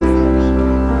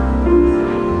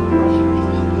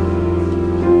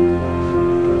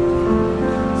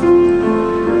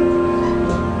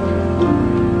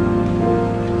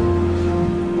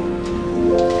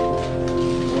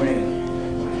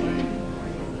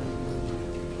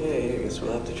guess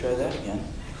we'll have to try that again.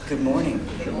 Good morning.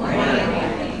 Good morning.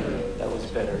 That was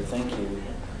better. Thank you.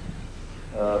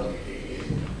 I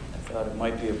thought it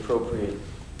might be appropriate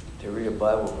to read a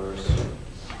Bible verse.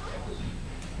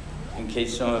 In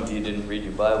case some of you didn't read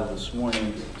your Bible this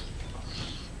morning,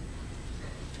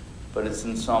 but it's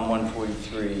in Psalm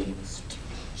 143.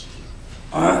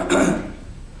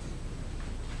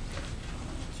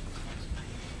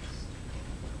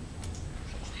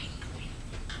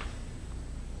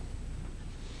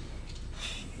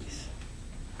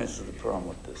 This is the problem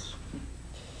with this.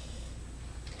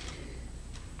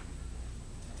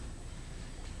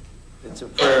 It's a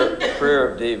prayer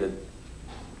of David,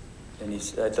 and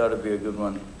I thought it'd be a good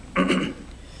one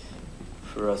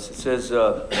for us. It says,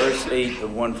 verse 8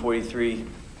 of 143,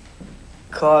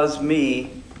 "Cause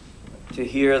me to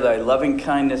hear thy loving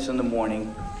kindness in the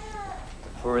morning,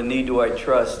 for in thee do I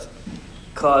trust.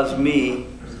 Cause me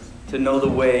to know the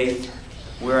way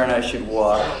wherein I should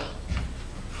walk.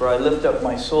 For I lift up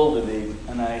my soul to thee."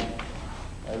 And I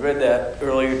read that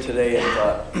earlier today and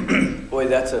thought, boy,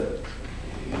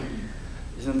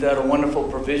 isn't that a wonderful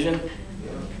provision?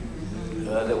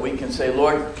 That we can say,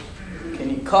 Lord, can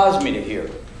you cause me to hear?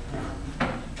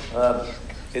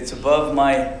 It's above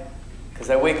because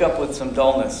I wake up with some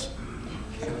dullness.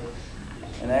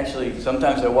 And actually,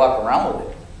 sometimes I walk around with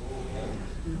it.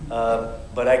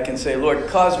 But I can say, Lord,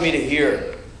 cause me to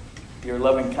hear your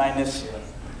loving kindness,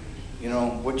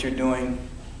 what you're doing,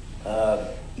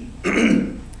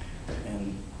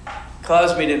 and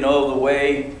cause me to know the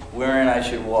way wherein I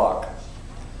should walk.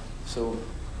 So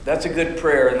that's a good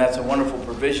prayer, and that's a wonderful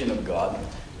provision of God,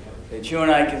 that you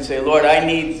and I can say, Lord, I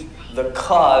need the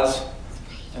cause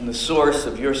and the source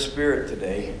of your Spirit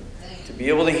today to be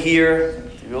able to hear,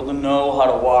 to be able to know how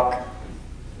to walk,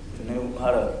 to know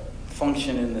how to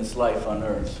function in this life on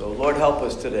earth. So Lord, help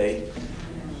us today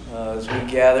as we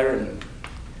gather, and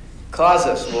cause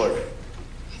us, Lord,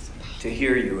 to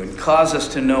hear you, and cause us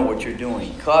to know what you're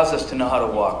doing. Cause us to know how to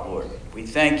walk, Lord. We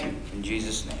thank you in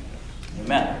Jesus' name.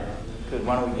 Amen. Good.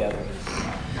 Why don't we gather?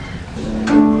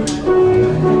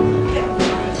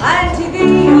 Unto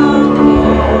thee, O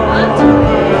Lord, unto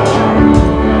thee, O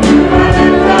Lord, I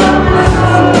lift up my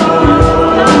soul,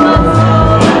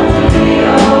 unto thee,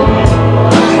 O Lord,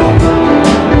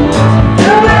 do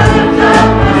I lift up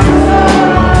my soul,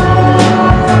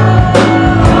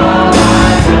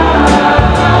 my God,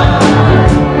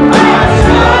 I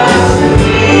trust in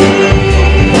thee,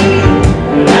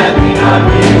 let me not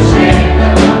be ashamed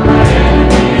of my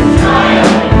enemies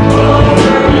triumph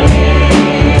over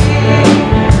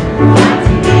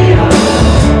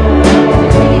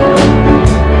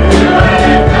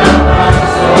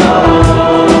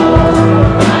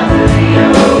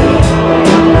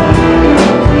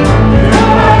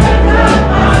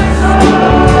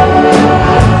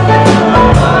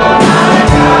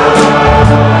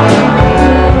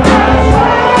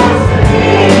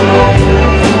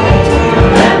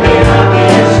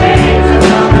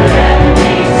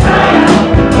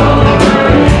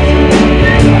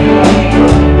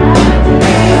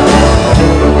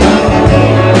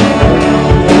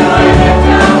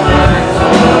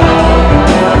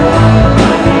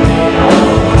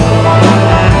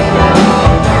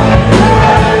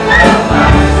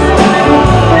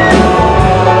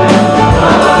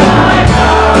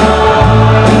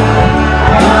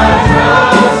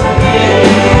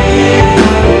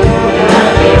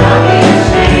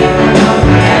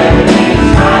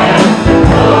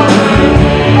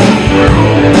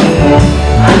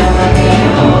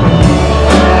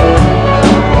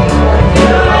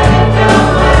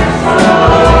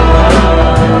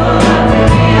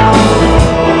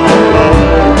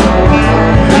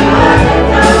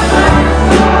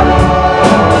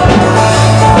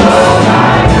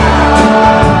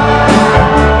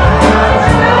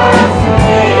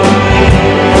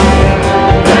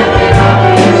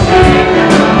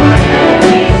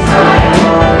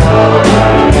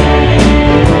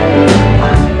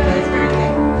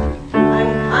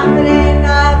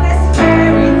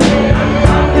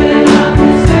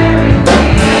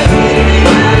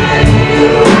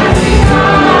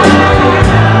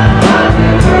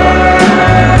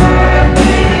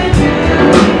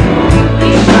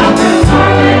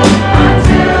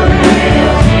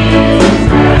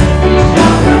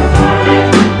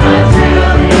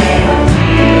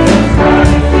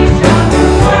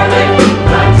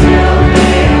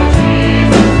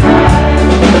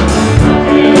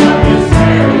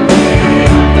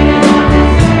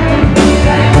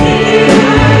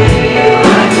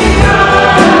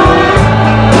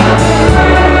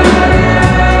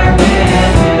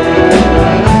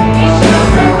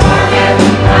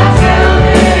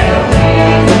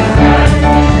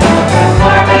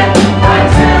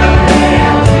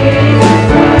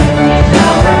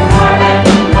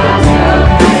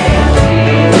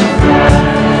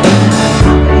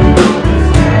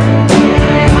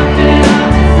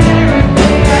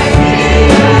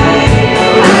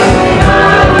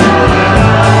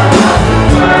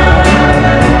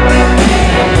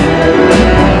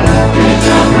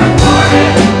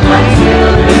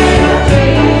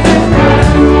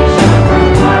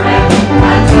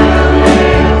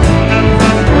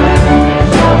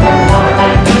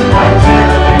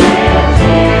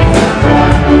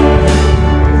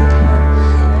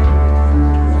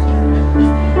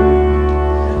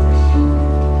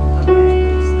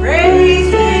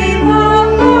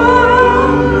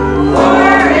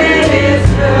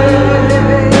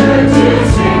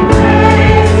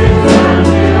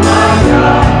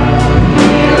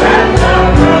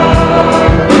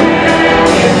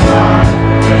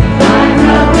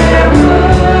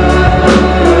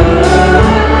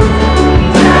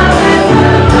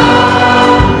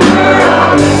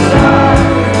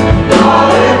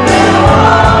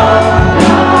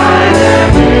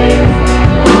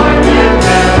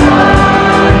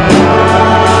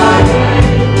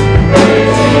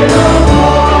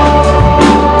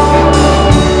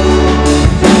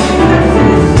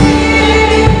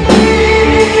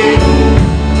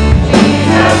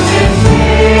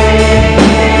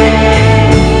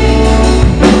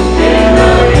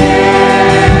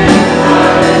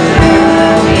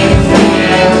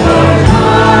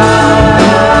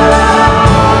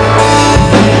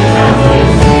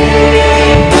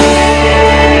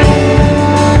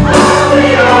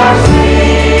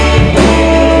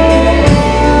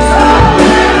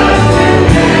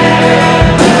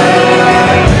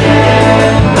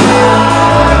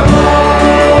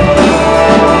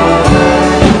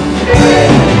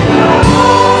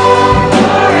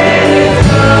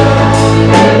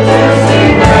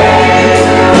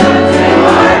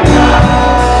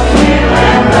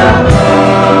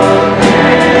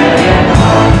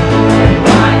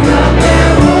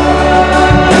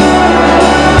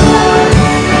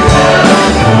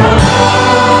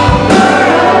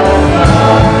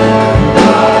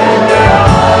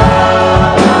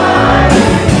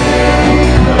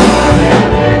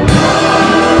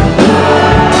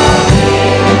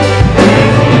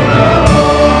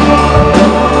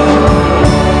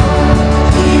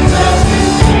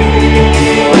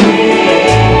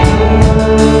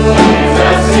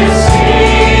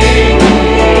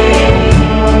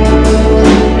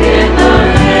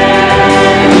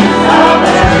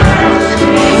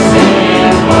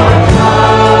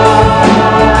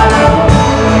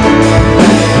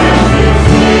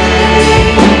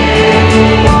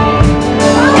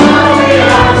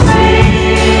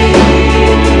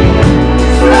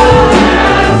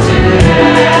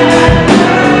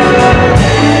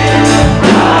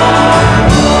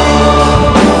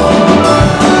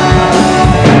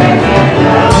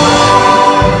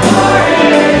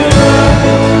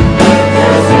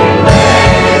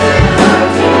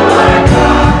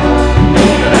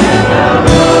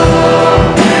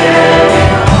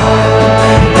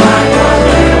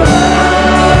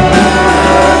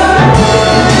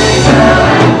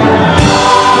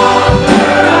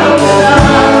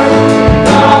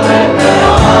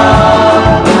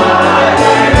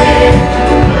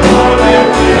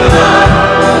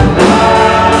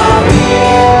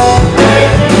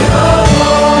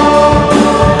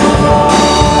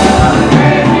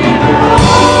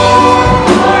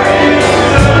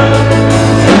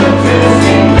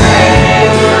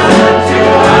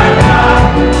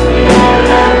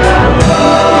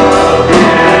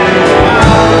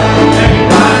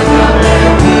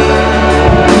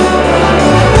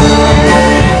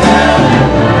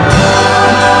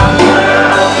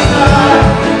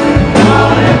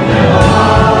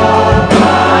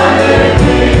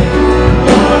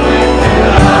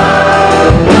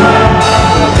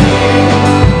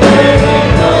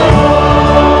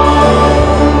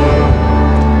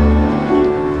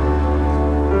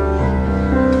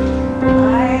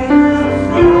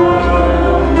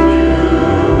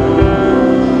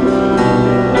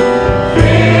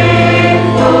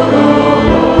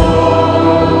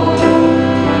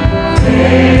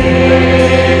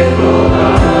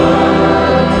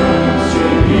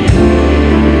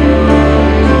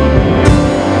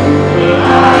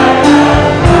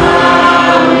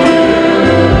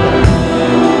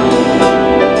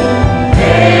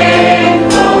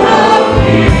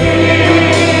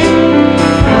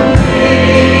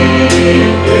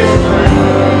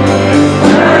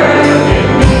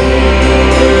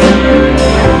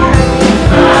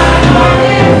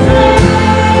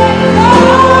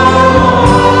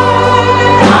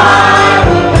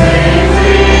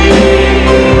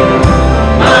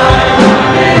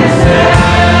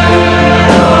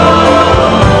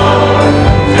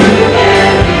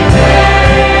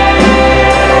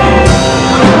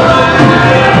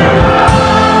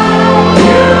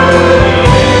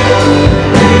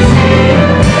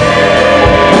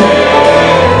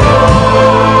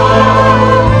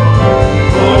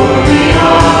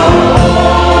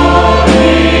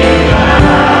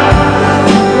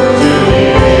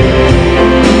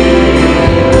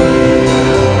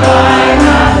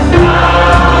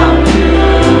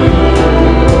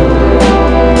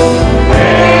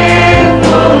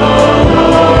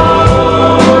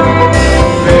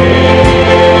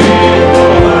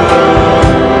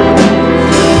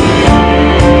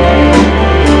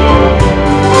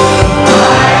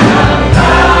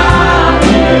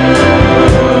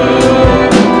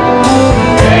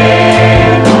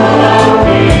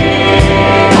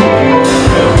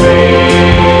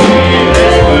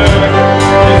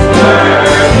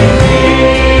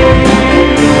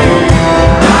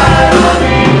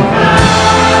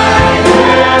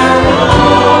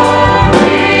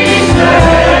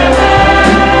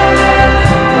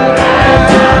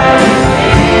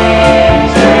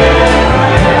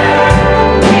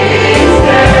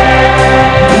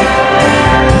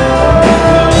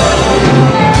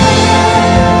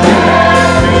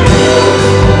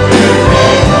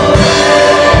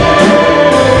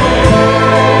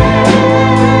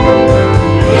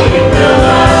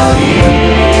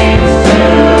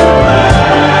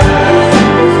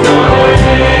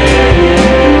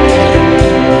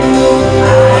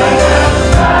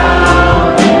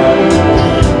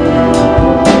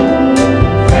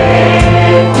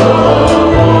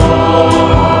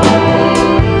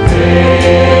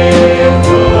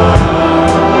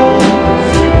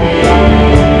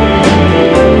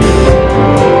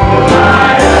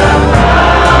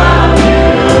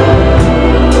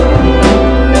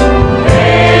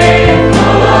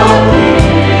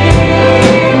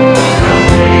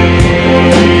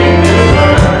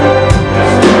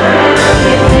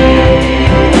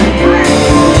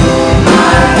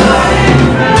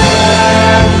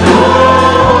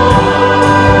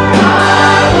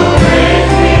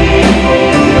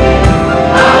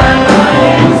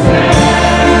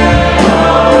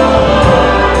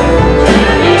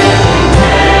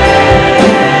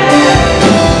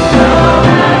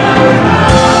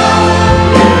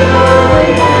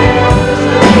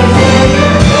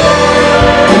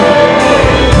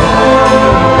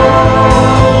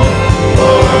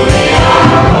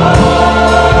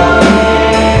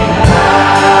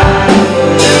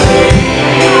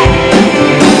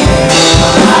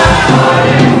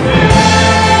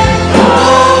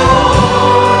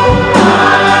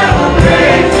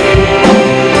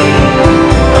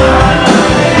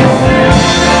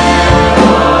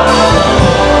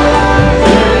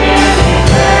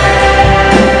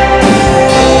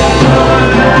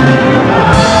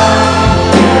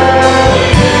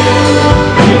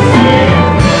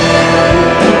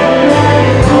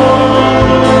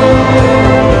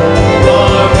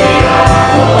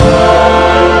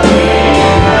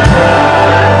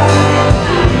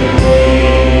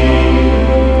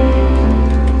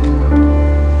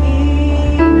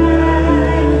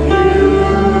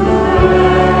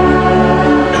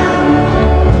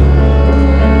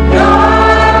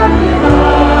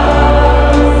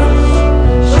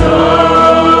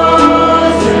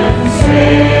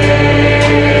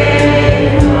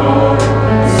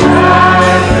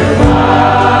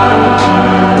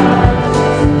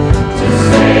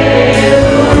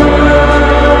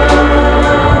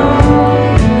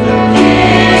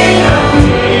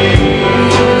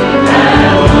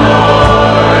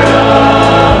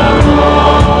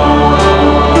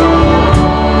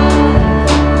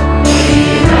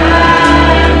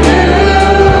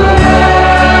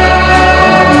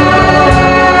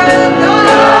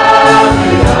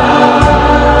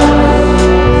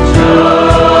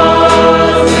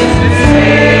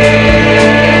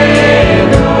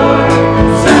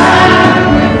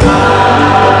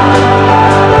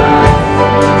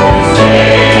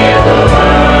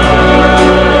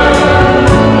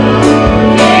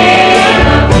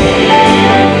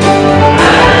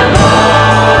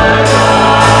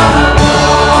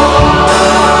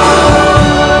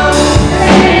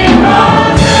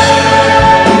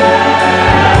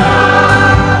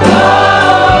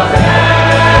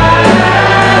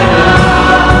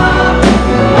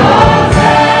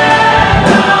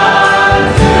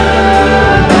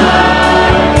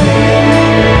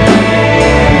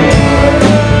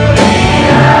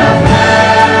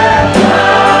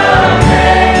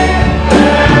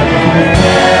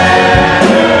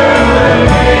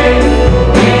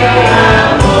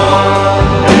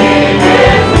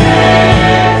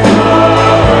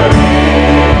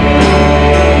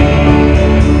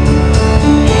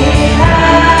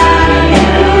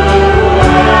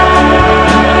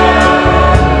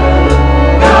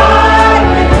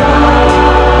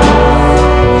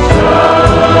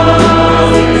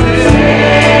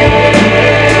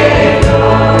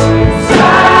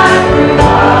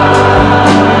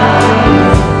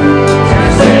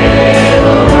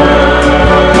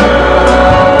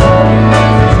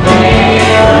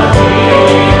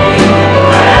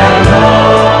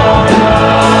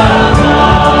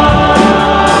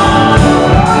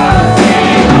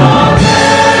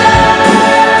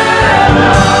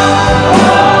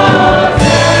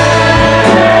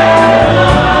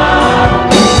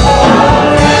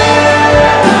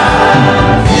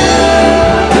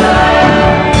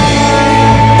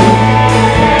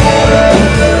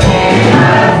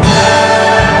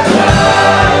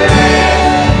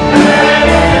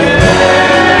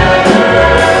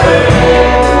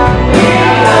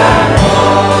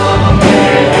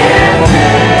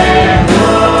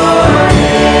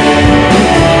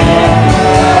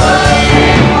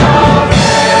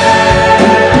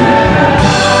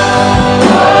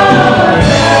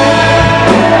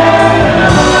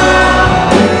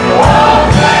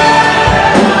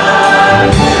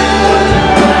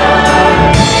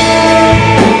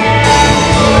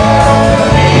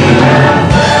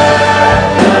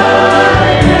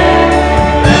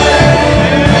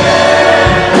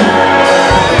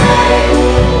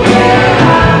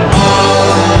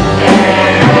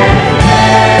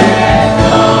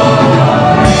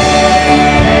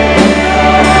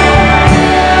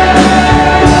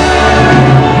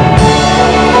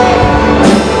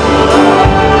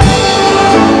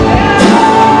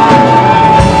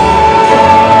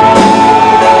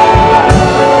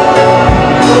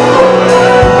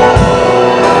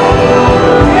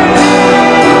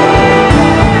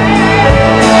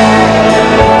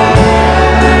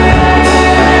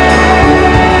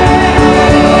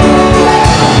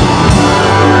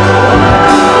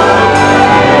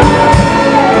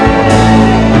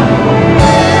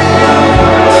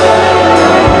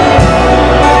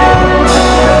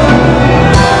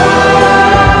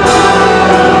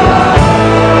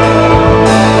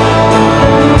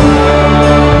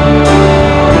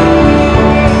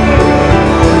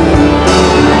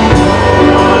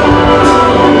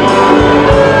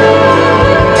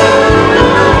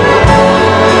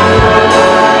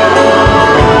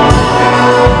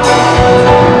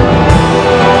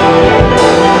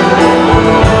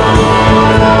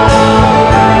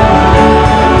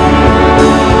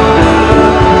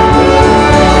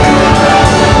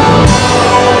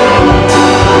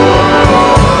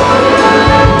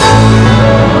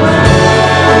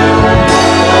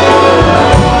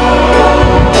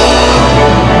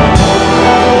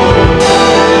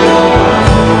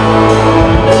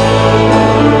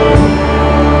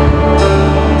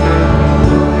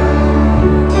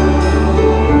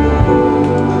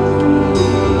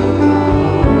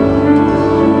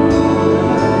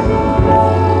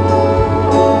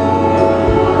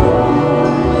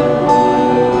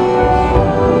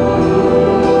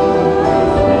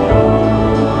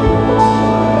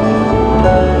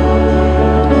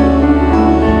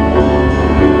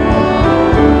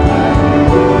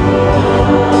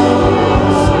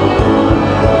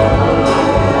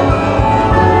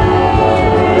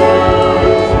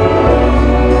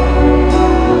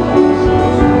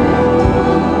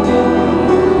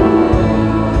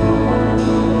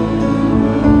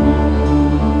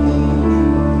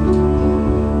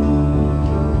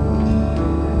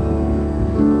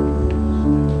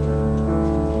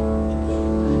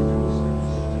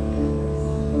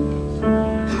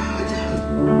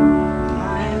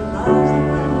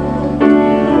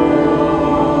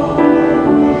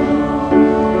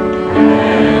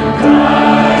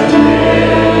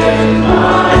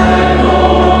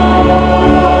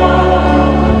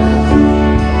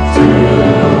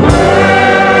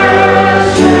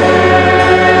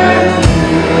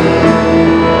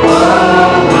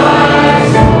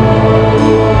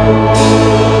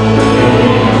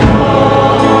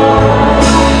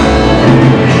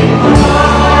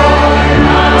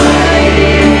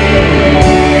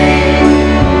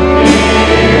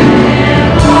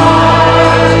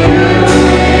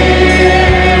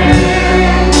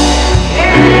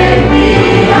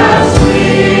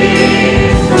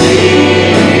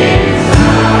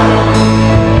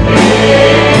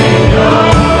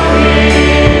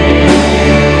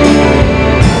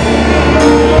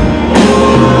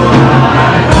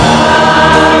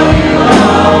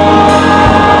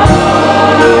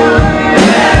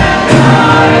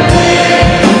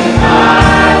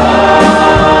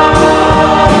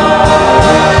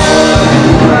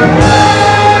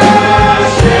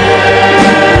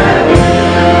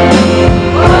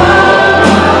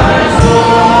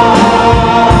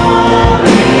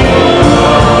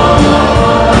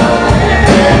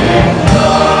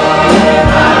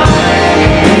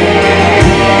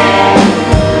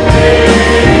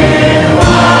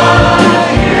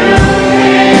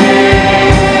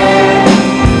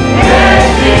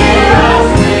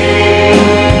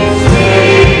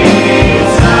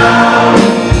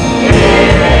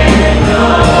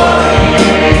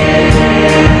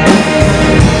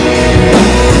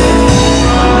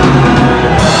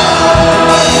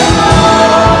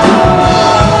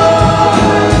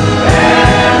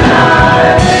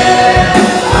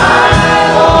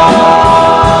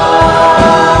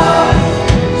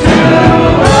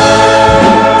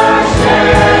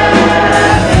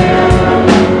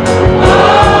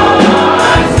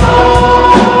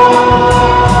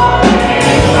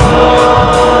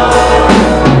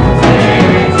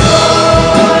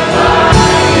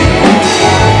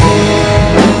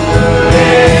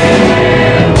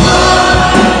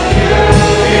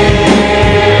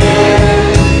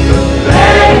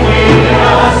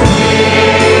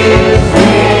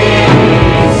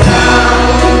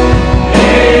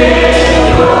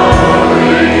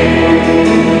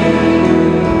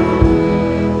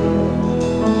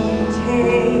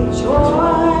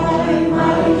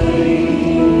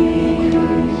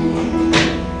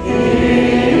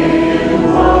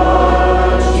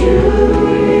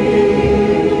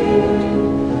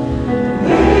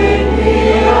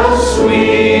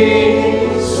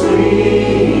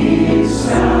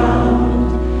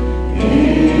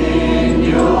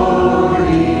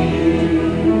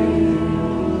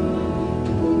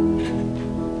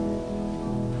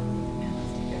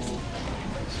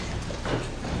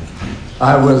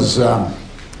I was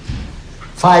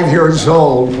 5 years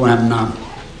old when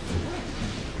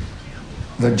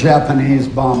the Japanese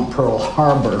bombed Pearl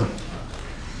Harbor.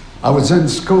 I was in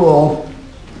school,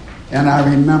 and I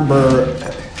remember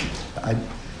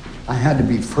I had to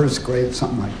be first grade,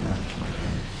 something like that.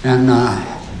 And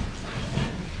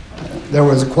there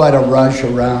was quite a rush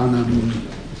around and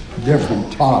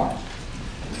different talk.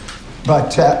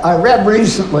 But I read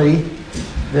recently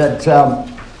that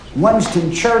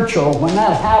Winston Churchill, when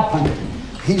that happened,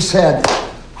 he said,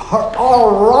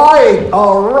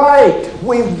 all right,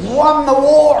 we've won the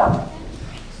war.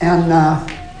 And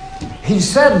he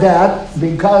said that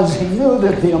because he knew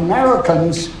that the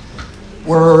Americans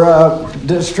were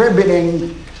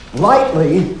distributing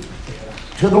lightly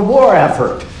to the war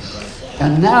effort.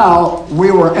 And now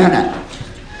we were in it.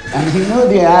 And he knew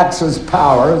the Axis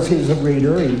powers. He's a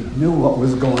reader. He knew what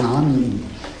was going on. And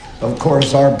of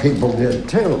course, our people did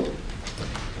too.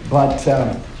 But,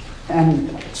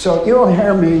 and so you'll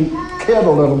hear me kid a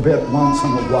little bit once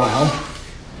in a while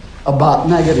about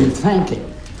negative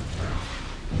thinking.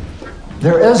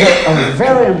 There is a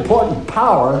very important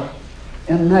power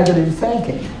in negative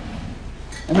thinking.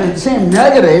 I mean, it seemed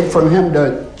negative for him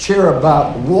to cheer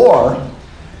about war,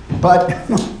 but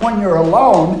when you're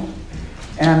alone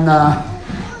and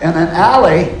in an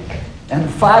alley and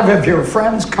 5 of your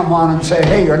friends come on and say,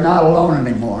 hey, you're not alone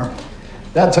anymore,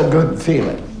 that's a good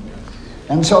feeling.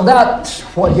 And so that's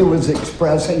what he was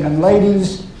expressing. And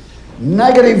ladies,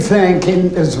 negative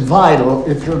thinking is vital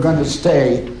if you're going to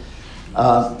stay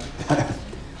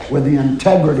with the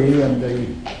integrity and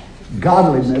the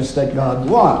godliness that God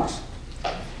wants.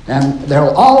 And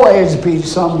there'll always be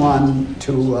someone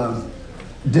to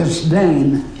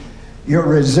disdain your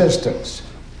resistance.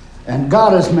 And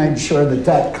God has made sure that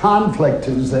that conflict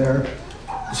is there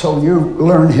so you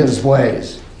learn his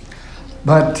ways.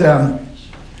 But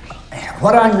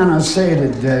what I'm going to say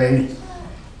today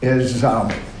is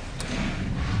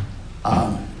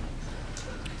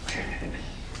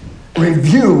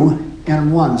review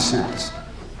in one sense,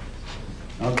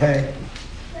 okay?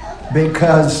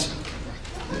 Because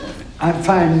I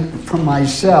find for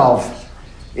myself,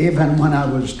 even when I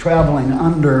was traveling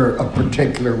under a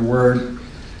particular word,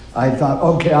 I thought,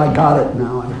 okay, I got it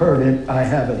now, I heard it, I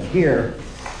have it here.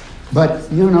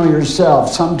 But you know yourself,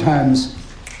 sometimes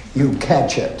you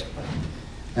catch it.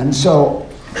 And so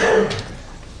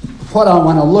what I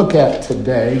want to look at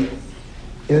today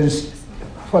is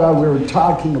what we were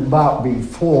talking about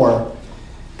before,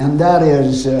 and that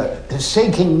is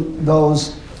seeking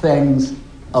those things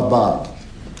above.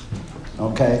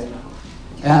 Okay?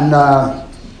 And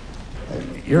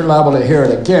you're liable to hear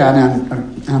it again,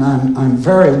 and I'm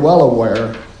very well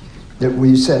aware that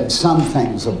we said some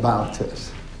things about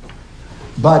this.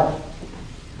 But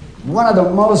one of the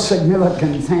most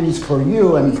significant things for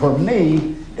you and for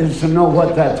me is to know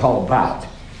what that's all about.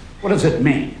 What does it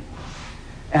mean?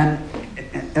 And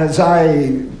as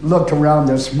I looked around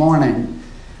this morning,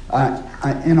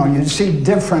 you see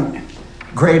different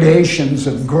gradations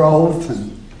of growth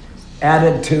and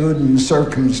attitude and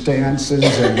circumstances.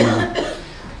 And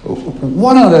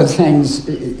one of the things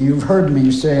you've heard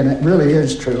me say, and it really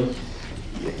is true,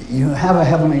 you have a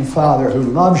Heavenly Father who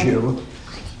loves you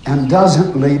and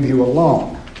doesn't leave you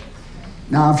alone.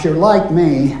 Now, if you're like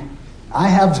me, I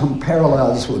have some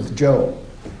parallels with Job.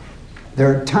 There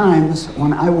are times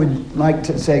when I would like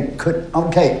to say,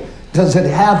 does it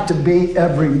have to be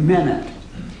every minute?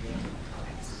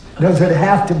 Does it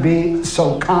have to be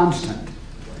so constant?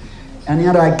 And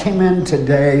yet I came in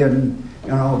today and,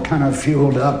 kind of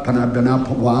fueled up, and I've been up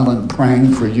a while and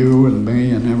praying for you and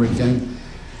me and everything.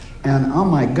 And oh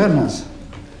my goodness,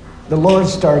 the Lord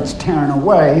starts tearing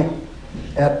away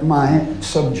at my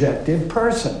subjective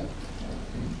person.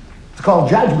 It's called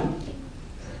judgment.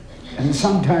 And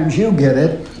sometimes you get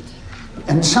it,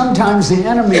 and sometimes the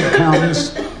enemy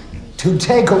comes to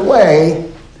take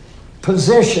away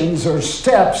positions or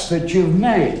steps that you've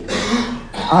made.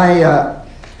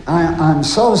 I'm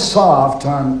so soft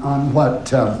on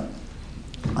what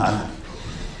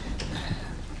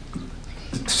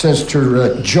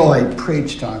Sister Joy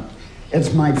preached on.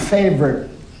 It's my favorite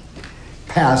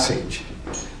passage.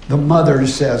 The mother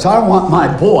says, I want my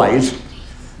boys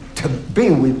to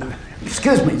be with,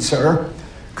 excuse me, sir,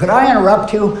 could I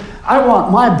interrupt you? I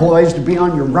want my boys to be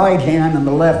on your right hand and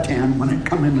the left hand when it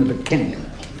come into the kingdom.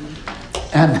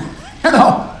 And,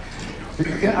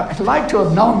 I'd like to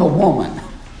have known the woman,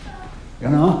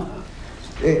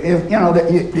 If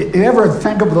you ever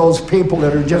think of those people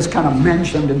that are just kind of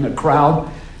mentioned in the crowd,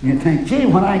 and you think, gee,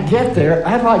 when I get there,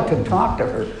 I'd like to talk to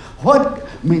her.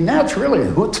 That's really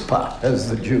chutzpah, as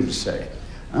the Jews say.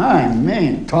 I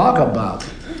mean, talk about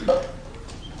it.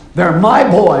 They're my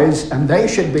boys, and they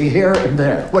should be here and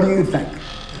there. What do you think?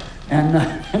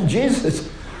 And Jesus,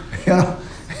 you know,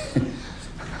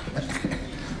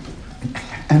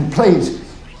 and please,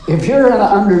 if you're going to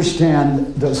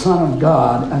understand the Son of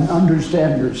God and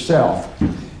understand yourself,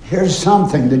 here's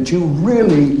something that you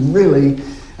really, really,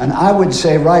 and I would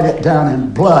say write it down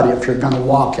in blood if you're going to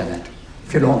walk in it,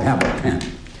 if you don't have a pen.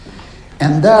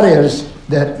 And that is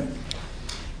that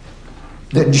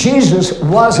Jesus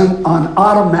wasn't on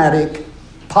automatic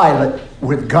pilot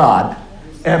with God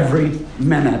every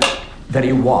minute that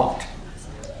he walked.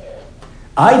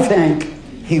 I think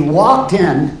he walked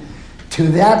in to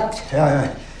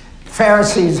that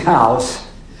Pharisee's house,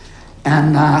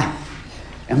 and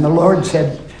the Lord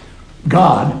said,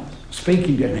 God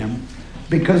speaking to him,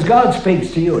 because God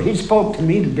speaks to you. He spoke to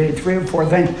me today 3 or 4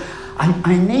 things.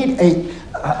 I need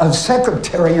a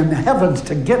secretary in the heavens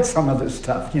to get some of this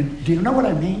stuff. Do you know what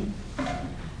I mean? Do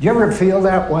you ever feel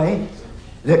that way?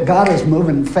 That God is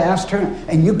moving faster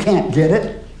and you can't get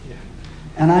it?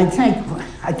 And I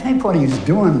think what he's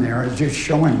doing there is just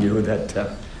showing you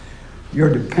that your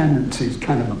dependency is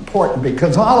kind of important,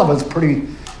 because all of us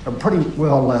are pretty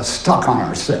well stuck on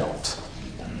ourselves.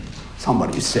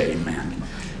 Somebody say amen.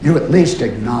 You at least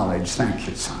acknowledge, thank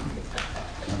you, son.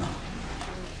 You know.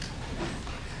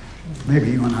 Maybe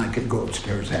you and I could go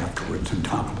upstairs afterwards and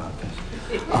talk about this.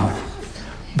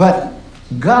 But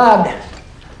God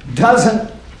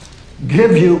doesn't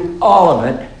give you all of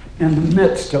it in the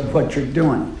midst of what you're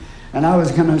doing. And I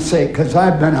was going to say, because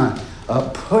I've been a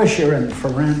pusher in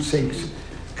forensics,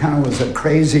 kind of was a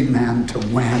crazy man to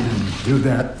win and do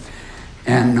that.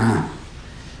 And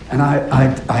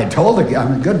I told the guy,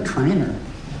 I'm a good trainer.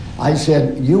 I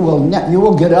said, you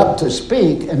will get up to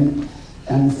speak,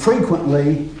 and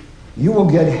frequently you will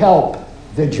get help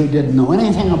that you didn't know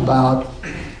anything about,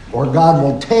 or God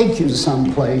will take you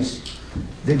someplace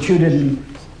that you didn't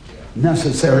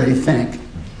necessarily think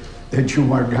that you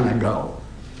were going to go.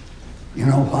 You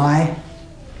know why?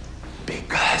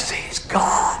 Because he's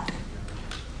God.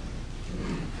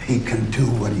 He can do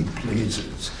what he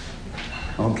pleases.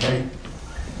 Okay?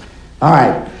 All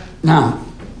right. Now,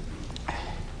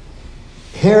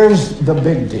 here's the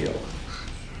big deal.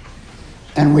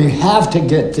 And we have to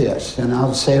get this, and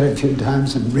I'll say it a few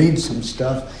times and read some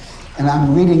stuff. And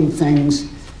I'm reading things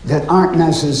that aren't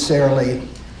necessarily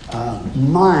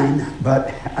mine,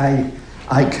 but I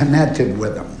connected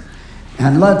with them.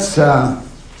 And let's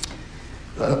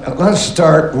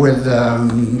start with,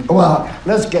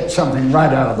 let's get something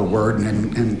right out of the Word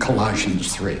in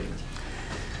Colossians 3.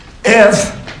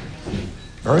 If,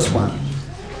 verse 1,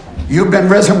 you've been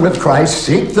risen with Christ,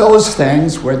 seek those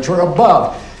things which are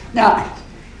above. Now,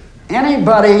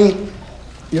 anybody,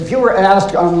 if you were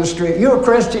asked on the street, you a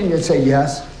Christian? You'd say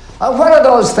yes. What are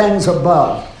those things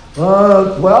above?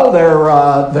 Well, they're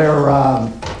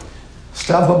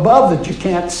stuff above that you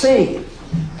can't see.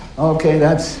 Okay,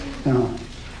 that's,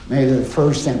 maybe the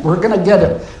first thing.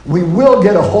 We will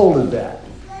get a hold of that.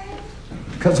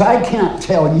 Because I can't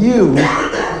tell you,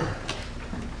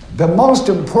 the most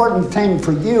important thing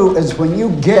for you is when you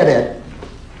get it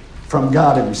from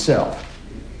God himself.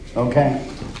 Okay?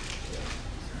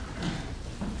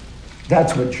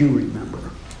 That's what you remember.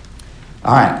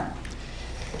 All right.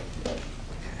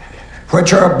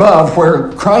 Which are above,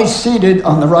 where Christ seated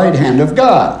on the right hand of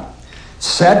God.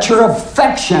 Set your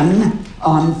affection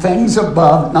on things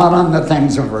above, not on the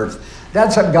things of earth.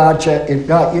 That's a gotcha. It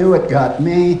got you, it got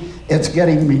me, it's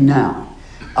getting me now.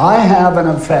 I have an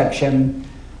affection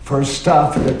for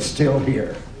stuff that's still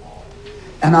here.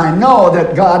 And I know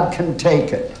that God can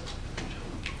take it.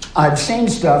 I've seen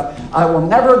stuff. I will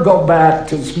never go back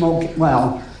to smoking.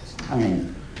 Well,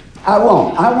 I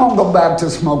won't. I won't go back to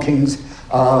smoking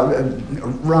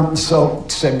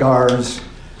rum-soaked cigars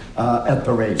at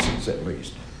the races, at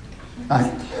least. I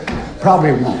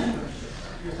probably won't.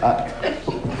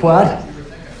 What?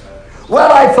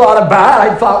 Well, I thought about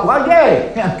it. I thought, well,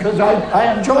 yay, because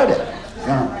I enjoyed it.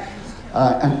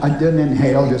 And I didn't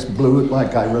inhale, just blew it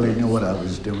like I really knew what I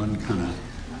was doing, kind of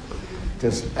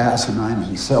just asinine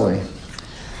and silly.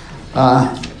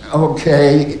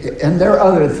 Okay, and there are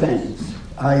other things.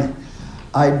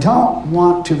 I don't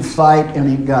want to fight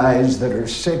any guys that are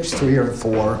 6'3" or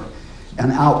 4"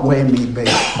 and outweigh me by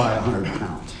 100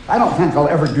 pounds. I don't think I'll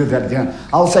ever do that again.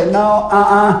 I'll say, no,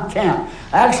 can't.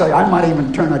 Actually, I might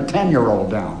even turn a 10-year-old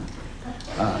down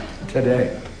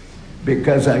today,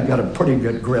 because I got a pretty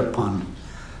good grip on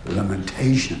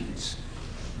limitations.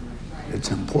 It's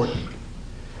important.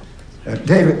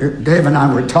 Dave and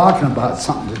I were talking about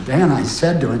something today, and I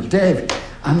said to him, Dave,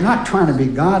 I'm not trying to be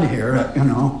God here,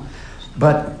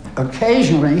 But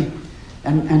occasionally,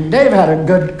 and Dave had a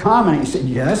good comment. He said,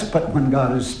 yes, but when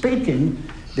God is speaking,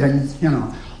 then,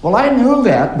 Well, I knew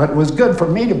that, but it was good for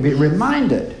me to be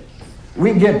reminded.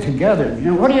 We get together.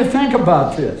 What do you think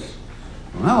about this?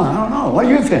 Well, I don't know. What do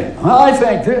you think? Well, I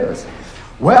think this.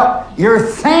 Well, your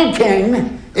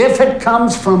thinking, if it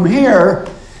comes from here,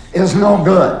 is no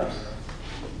good.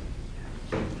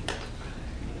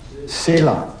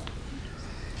 Selah.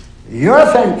 Your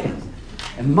thinking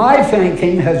and my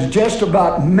thinking has just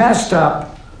about messed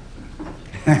up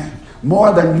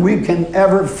more than we can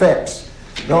ever fix.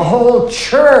 The whole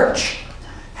church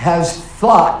has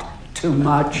thought too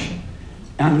much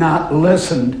and not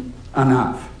listened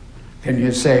enough. Can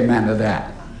you say amen to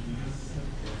that?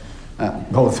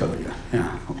 Both of you.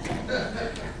 Yeah, okay.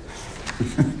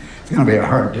 It's going to be a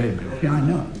hard day, Bill. Yeah, I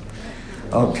know.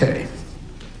 Okay.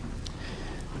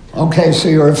 Okay, so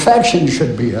your affection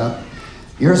should be up.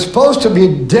 You're supposed to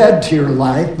be dead to your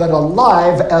life, but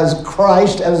alive as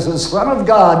Christ, as the Son of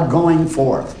God going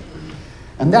forth.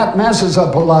 And that messes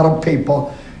up a lot of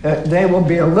people. They will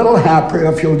be a little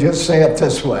happier if you'll just say it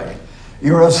this way.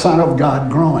 You're a son of God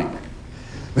growing.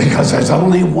 Because there's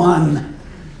only one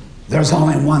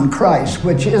Christ,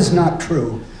 which is not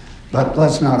true. But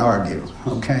let's not argue,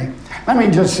 okay? Let me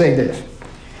just say this.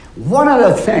 One of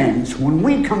the things, when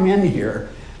we come in here,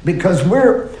 because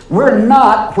we're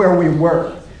not where we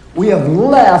were. We have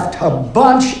left a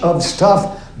bunch of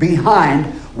stuff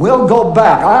behind. We'll go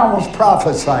back. I almost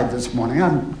prophesied this morning.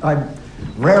 I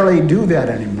rarely do that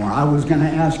anymore. I was going to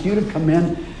ask you to come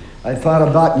in. I thought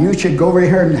about you should go over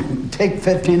here and take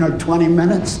 15 or 20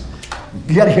 minutes,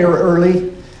 get here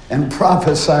early, and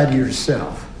prophesy to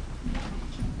yourself.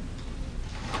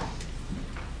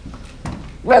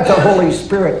 Let the Holy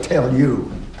Spirit tell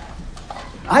you.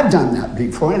 I've done that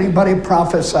before. Anybody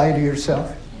prophesy to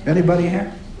yourself? Anybody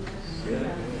here?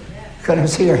 Could I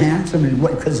see your hands? I mean,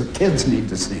 because the kids need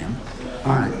to see them.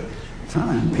 All right. So,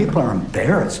 people are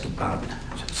embarrassed about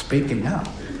speaking up.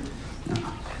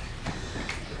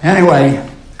 Anyway,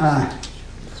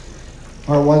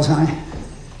 where was I?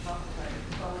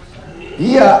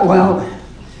 Yeah, well,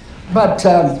 but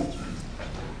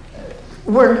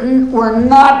we're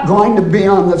not going to be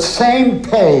on the same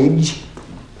page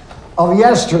of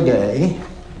yesterday.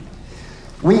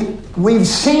 We've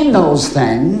seen those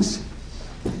things.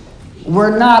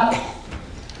 We're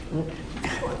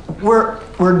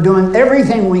doing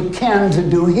everything we can to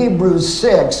do Hebrews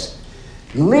 6,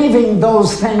 leaving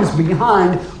those things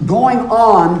behind, going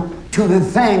on to the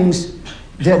things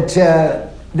that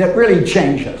really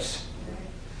change us.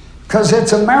 Because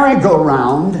it's a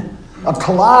merry-go-round, a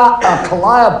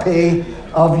calliope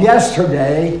of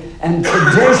yesterday and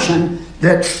tradition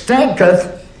that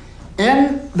stinketh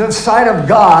in the sight of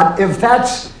God. If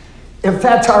that's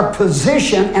our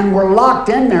position and we're locked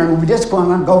in there and we're just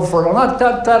going to go for here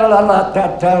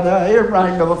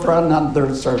I go for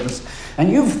another service.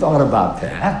 And you've thought about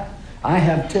that. I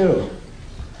have too.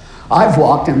 I've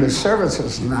walked into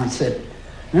services and I said,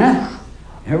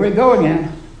 here we go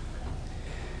again.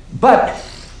 But,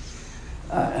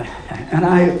 and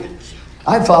I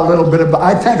thought a little bit about,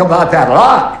 I think about that a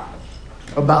lot,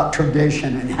 about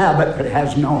tradition and habit that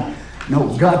has no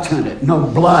guts in it, no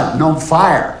blood, no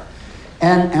fire.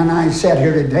 And I sat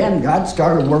here today and God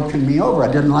started working me over.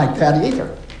 I didn't like that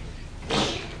either.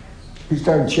 He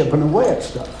started chipping away at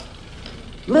stuff.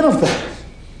 Little things.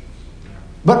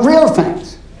 But real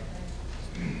things.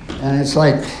 And it's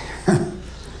like,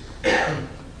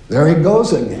 there he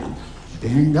goes again,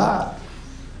 being God.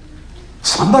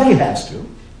 Somebody has to.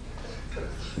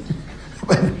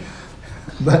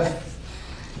 But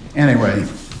anyway,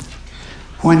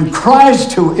 when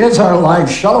Christ, who is our life,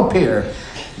 shall appear,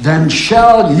 then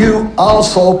shall you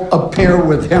also appear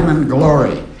with him in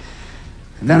glory.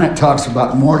 And then it talks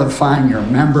about mortifying your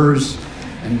members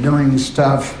and doing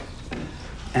stuff.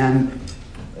 And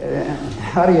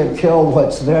how do you kill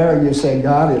what's there? You say,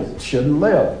 God, it shouldn't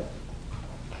live.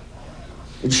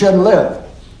 It shouldn't live.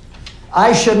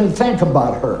 I shouldn't think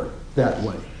about her that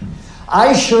way.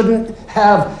 I shouldn't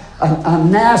have a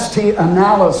nasty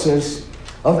analysis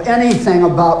of anything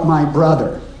about my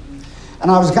brother. And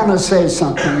I was going to say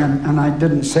something, and I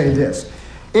didn't say this.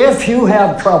 If you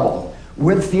have trouble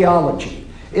with theology,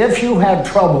 if you have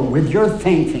trouble with your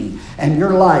thinking and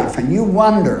your life, and you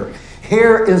wonder,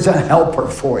 here is a helper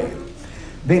for you.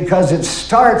 Because it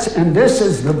starts, and this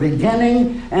is the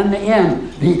beginning and the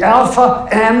end, the Alpha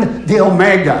and the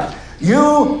Omega.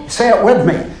 You, say it with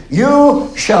me,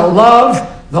 you shall love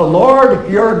the Lord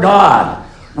your God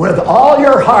with all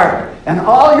your heart and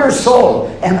all your soul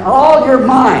and all your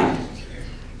mind.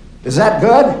 Is that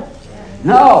good?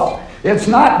 No, it's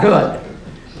not good.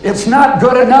 It's not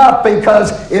good enough,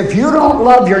 because if you don't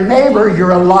love your neighbor,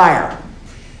 you're a liar.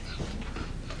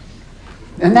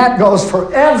 And that goes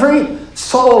for every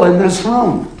soul in this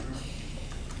room.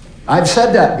 I've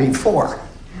said that before.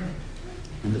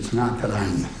 And it's not that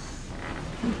I'm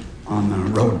on the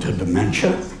road to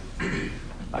dementia.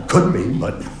 I could be,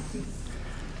 but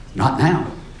not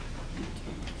now.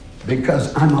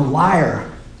 Because I'm a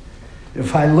liar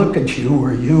if I look at you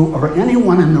or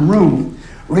anyone in the room,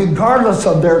 regardless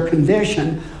of their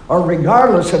condition, or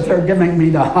regardless if they're giving me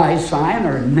the high sign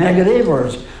or negative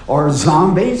or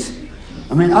zombies.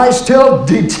 I mean, I still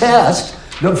detest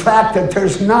the fact that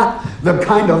there's not the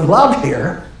kind of love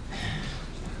here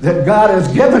that God has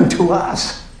given to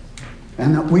us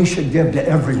and that we should give to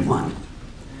everyone.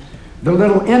 The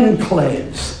little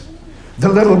enclaves, the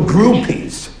little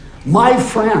groupies, my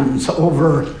friends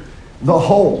over the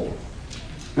whole.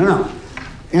 You know.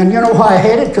 And you know why I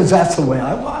hate it? Because that's the way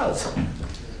I was.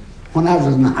 When I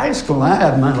was in high school, I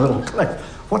had my little clique.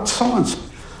 What's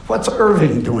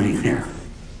Irving doing here?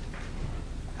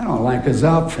 I don't like his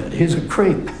outfit. He's a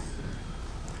creep.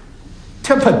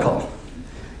 Typical.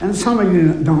 And some of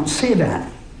you don't see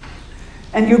that.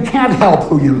 And you can't help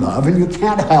who you love, and you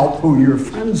can't help who your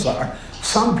friends are.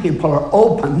 Some people are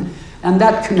open, and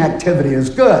that connectivity is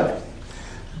good.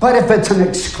 But if it's an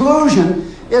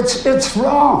exclusion, it's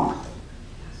wrong.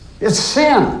 It's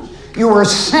sin. You are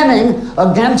sinning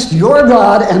against your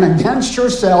God and against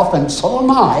yourself, and so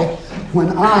am I,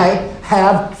 when I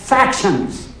have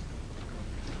factions.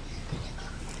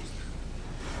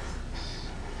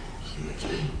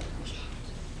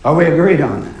 Are we agreed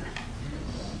on that?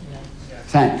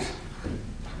 Thanks.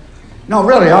 No,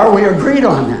 really, are we agreed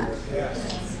on that?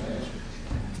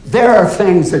 There are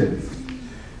things that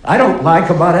I don't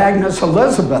like about Agnes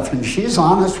Elizabeth, and she's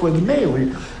honest with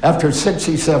me. After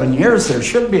 67 years, there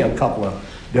should be a couple of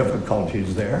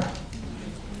difficulties there.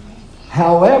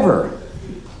 However,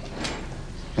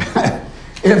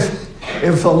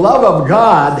 if the love of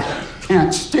God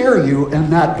can't steer you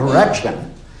in that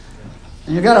direction,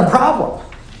 then you got a problem.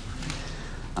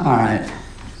 All right.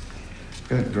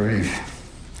 Good grief.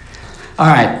 All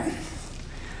right.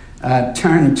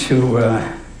 Turn to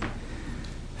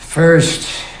 1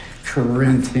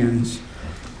 Corinthians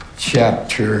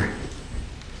chapter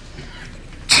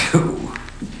 2.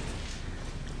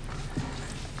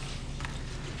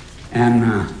 And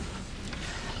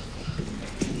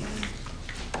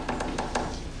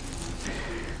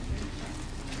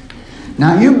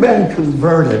now you've been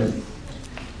converted.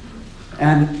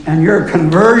 And your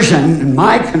conversion and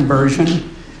my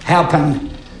conversion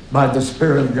happened by the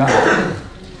Spirit of God.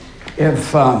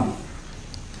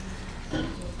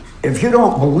 If you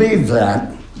don't believe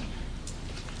that,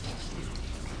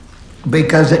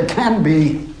 because it can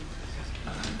be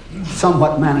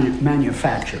somewhat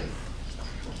manufactured.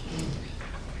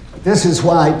 This is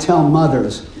why I tell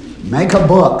mothers, make a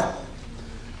book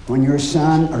when your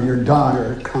son or your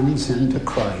daughter comes into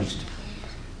Christ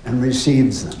and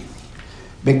receives them.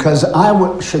 Because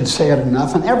I should say it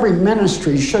enough, and every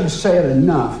ministry should say it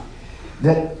enough,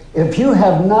 that if you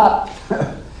have not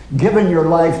given your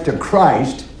life to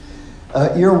Christ,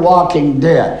 you're walking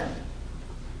dead.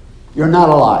 You're not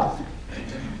alive.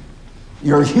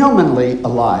 You're humanly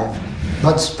alive,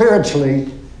 but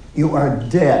spiritually you are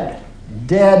dead.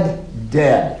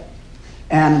 Dead.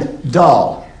 And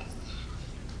dull.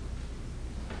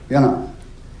 You know.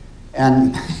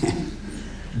 And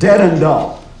dead and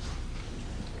dull.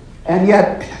 And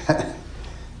yet,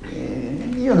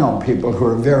 you know people who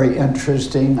are very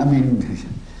interesting. I mean,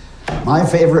 my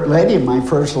favorite lady, my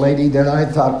first lady that I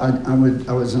thought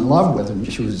I was in love with,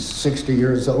 and she was 60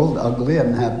 years old, ugly,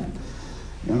 and had,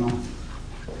 you know,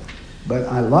 but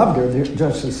I loved her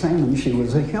just the same, and she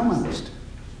was a humanist.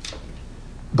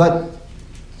 But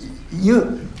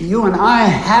you and I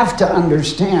have to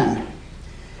understand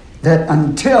that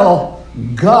until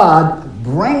God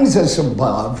brings us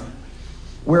above,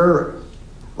 we're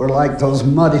like those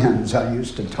mud hens I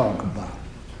used to talk about.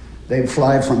 They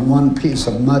fly from one piece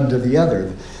of mud to the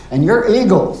other. And you're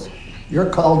eagles. You're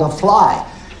called to fly.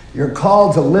 You're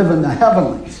called to live in the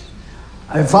heavenlies.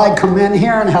 If I come in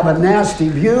here and have a nasty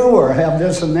view or have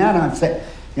this and that, I'd say,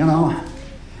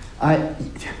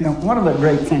 one of the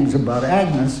great things about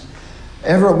Agnes,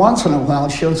 every once in a while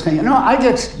she'll say, I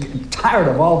get tired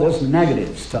of all this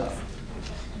negative stuff,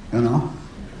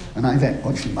 And I think,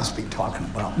 well, she must be talking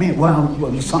about me. Well, it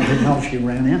was something else she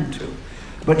ran into.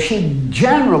 But she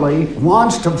generally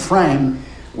wants to frame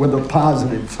with a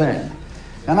positive thing.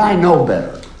 And I know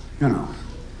better,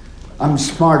 I'm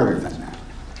smarter than that,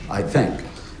 I think.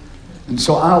 And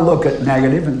so I'll look at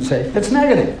negative and say, it's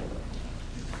negative.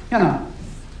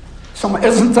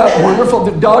 Isn't that wonderful?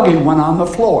 The doggy went on the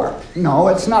floor. No,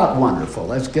 it's not wonderful.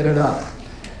 Let's get it up.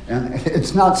 And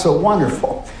it's not so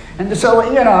wonderful. And so,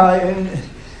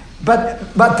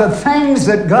 but the things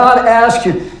that God asks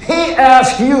you, He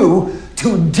asks you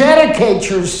to dedicate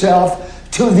yourself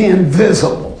to the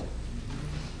invisible.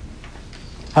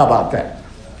 How about that?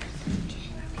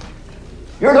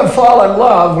 You're to fall in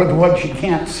love with what you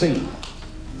can't see.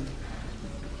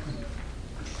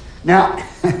 Now,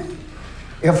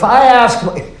 if I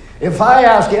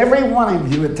ask every one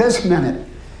of you at this minute,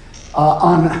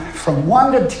 from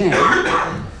 1 to 10,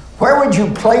 where would you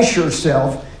place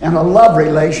yourself in a love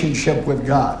relationship with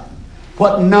God?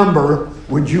 What number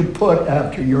would you put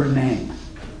after your name?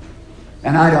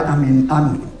 And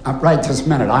I'm right this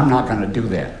minute, I'm not going to do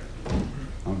that.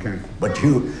 Okay? But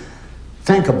you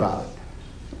think about it.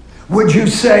 Would you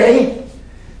say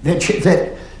that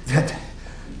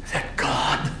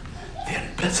God, the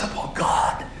invisible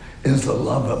God, is the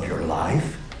love of your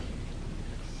life?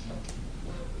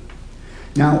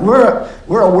 Now,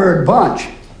 we're a weird bunch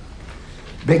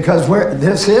because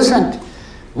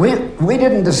we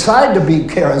didn't decide to be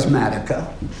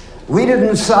charismatica. We didn't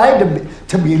decide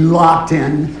to be locked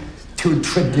in to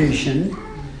tradition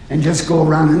and just go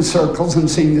around in circles and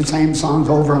sing the same songs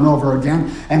over and over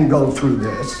again and go through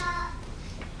this.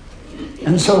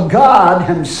 And so God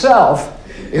Himself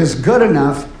is good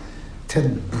enough to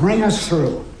bring us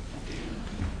through,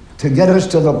 to get us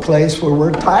to the place where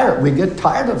we're tired. We get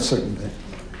tired of certain things.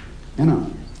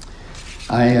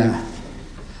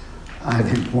 I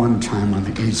think one time on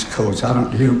the East Coast,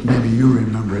 maybe you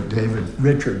remember it, David,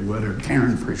 Richard would, or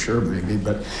Karen for sure maybe,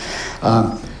 but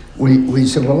we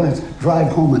said, well, let's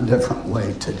drive home a different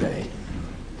way today.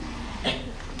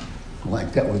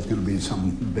 Like that was going to be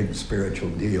some big spiritual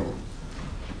deal.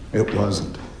 It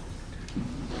wasn't.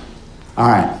 All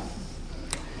right.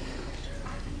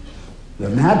 The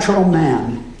natural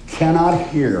man cannot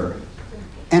hear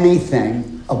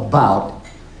anything about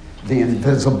the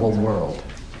invisible world.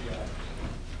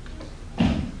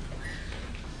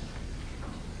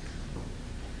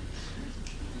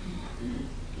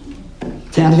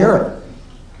 Can't hear it.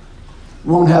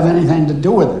 Won't have anything to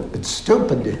do with it. It's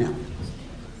stupid to him.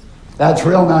 That's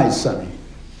real nice, Sonny.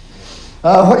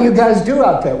 What do you guys do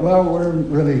out there? Well, we're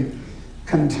really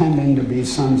contending to be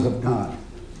sons of God.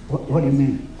 What do you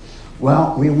mean?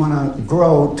 Well, we want to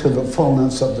grow to the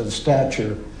fullness of the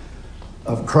stature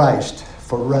of Christ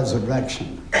for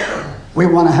resurrection. We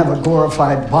want to have a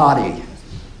glorified body.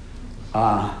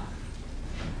 Are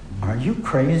you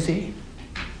crazy?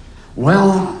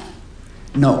 Well,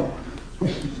 no.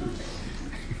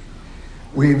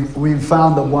 We've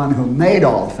found the one who made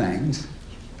all things,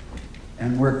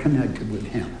 and we're connected with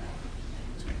Him.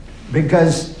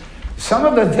 Because some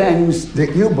of the things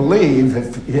that you believe,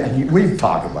 we've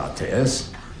talked about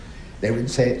this, they would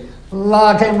say,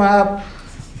 lock him up.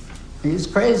 He's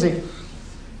crazy.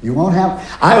 You won't have...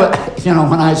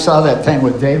 when I saw that thing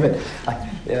with David,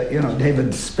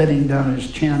 David spitting down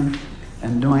his chin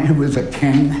and doing it was a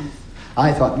king,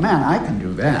 I thought, man, I can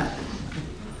do that.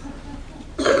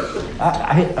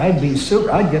 I'd be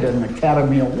super. I'd get an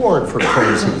Academy Award for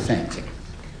crazy things.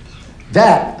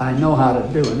 That I know how to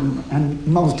do, and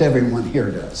most everyone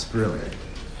here does, really,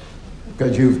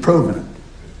 because you've proven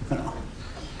it,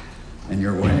 in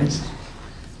your ways.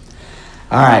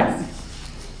 All right.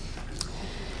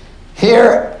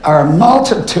 Here are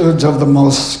multitudes of the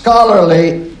most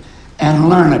scholarly and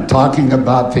learned, talking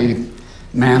about the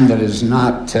man that is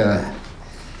not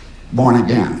born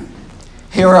again.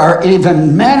 Here are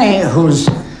even many whose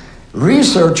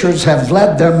researchers have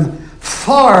led them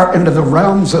far into the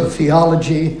realms of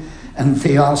theology and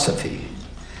theosophy.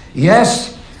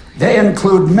 Yes, they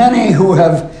include many who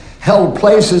have held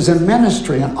places in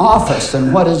ministry and office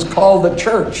in what is called the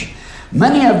church.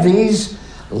 Many of these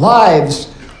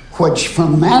lives, which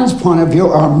from man's point of view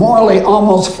are morally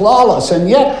almost flawless, and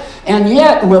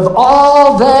yet with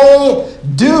all they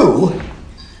do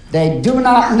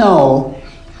not know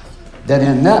that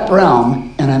in that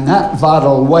realm and in that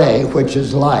vital way, which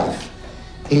is life,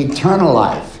 eternal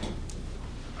life,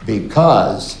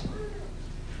 because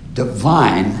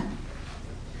divine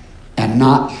and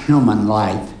not human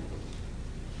life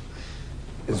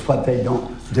is what they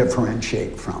don't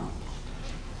differentiate from.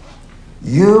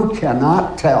 You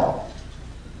cannot tell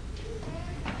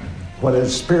what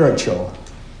is spiritual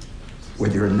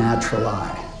with your natural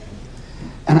eye.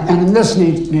 And this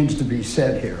needs to be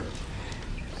said here.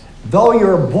 Though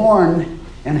you're born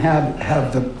and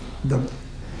have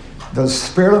the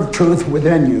Spirit of truth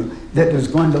within you that is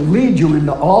going to lead you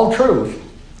into all truth,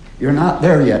 you're not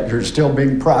there yet. You're still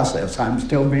being processed. I'm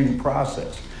still being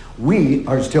processed. We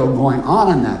are still going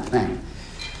on in that thing.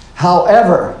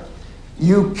 However,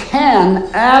 you can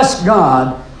ask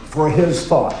God for his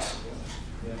thoughts.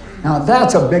 Now,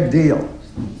 that's a big deal.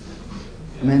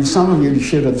 I mean, some of you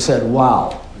should have said,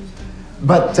 wow.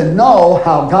 But to know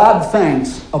how God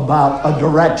thinks about a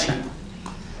direction.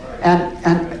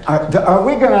 And are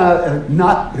we going to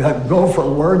not go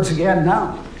for words again?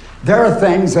 No. There are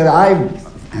things that I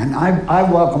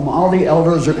welcome all the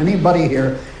elders or anybody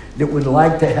here that would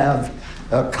like to have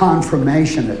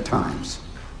confirmation at times.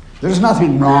 There's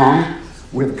nothing wrong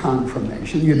with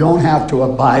confirmation. You don't have to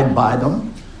abide by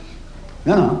them.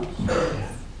 No.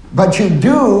 But you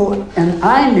do, and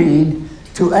I need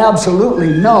to absolutely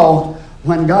know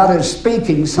when God is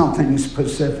speaking something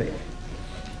specific.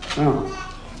 No.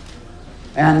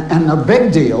 And the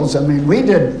big deals, I mean, we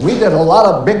did a lot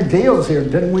of big deals here,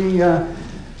 didn't we,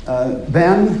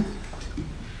 Ben?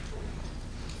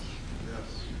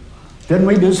 Didn't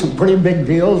we do some pretty big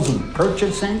deals of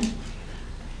purchasing?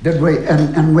 Did we?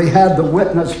 And we had the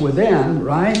witness within,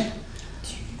 right?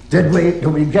 Did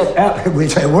we get out? Did we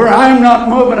say, I'm not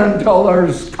moving until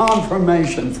there's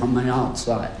confirmation from the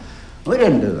outside? We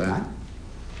didn't do that.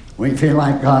 We feel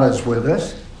like God is with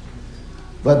us.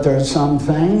 But there's some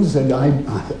things that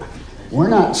we're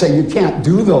not saying you can't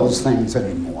do those things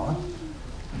anymore.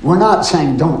 We're not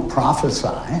saying don't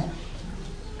prophesy.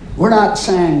 We're not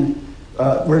saying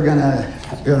we're going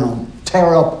to,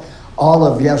 tear up all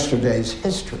of yesterday's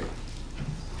history.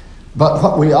 But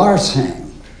what we are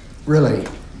saying, really,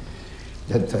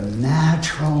 that the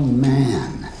natural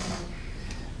man,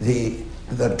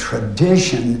 the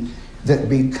tradition that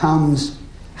becomes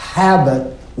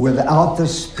habit without the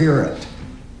Spirit,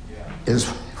 is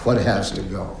what has to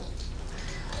go.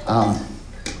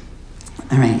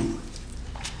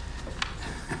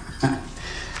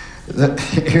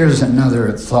 Here's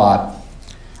another thought.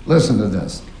 Listen to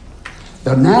this.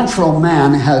 The natural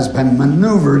man has been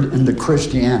maneuvered into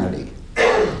Christianity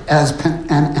and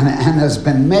has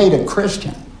been made a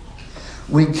Christian.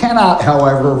 We cannot,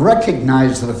 however,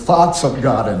 recognize the thoughts of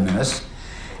God in this,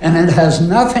 and it has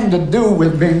nothing to do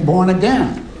with being born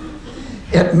again.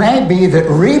 It may be that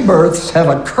rebirths have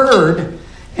occurred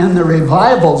in the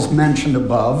revivals mentioned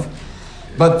above,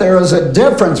 but there is a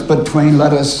difference between,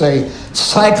 let us say,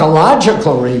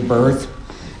 psychological rebirth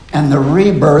and the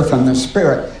rebirth in the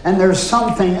Spirit. And there's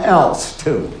something else,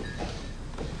 too.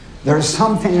 There's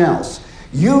something else.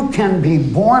 You can be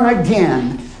born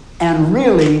again and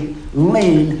really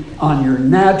lean on your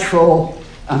natural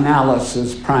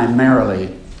analysis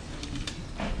primarily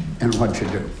in what you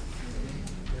do.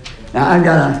 Now, I've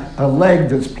got a leg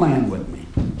that's playing with me,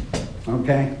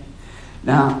 okay?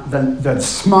 Now, the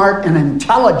smart and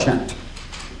intelligent,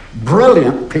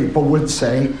 brilliant people would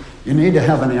say, you need to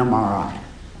have an MRI.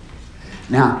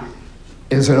 Now,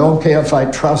 is it okay if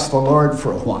I trust the Lord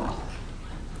for a while?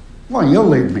 Well, you'll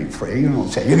leave me free. You don't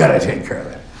say, you got to take care of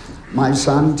it. My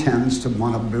son tends to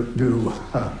want to do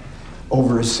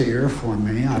overseer for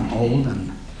me. I'm old,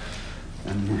 and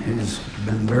he's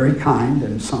been very kind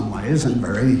in some ways and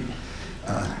very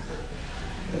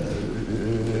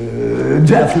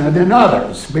definite in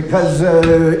others, because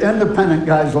independent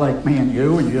guys like me and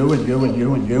you and you and you and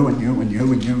you and you and you and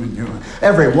you and you and you,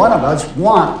 every one of us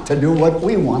want to do what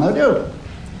we want to do.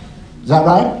 Is that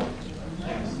right?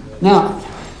 Now,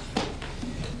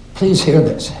 please hear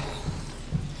this.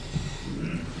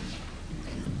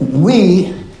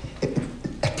 We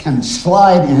can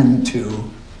slide into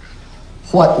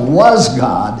what was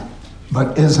God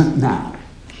but isn't now.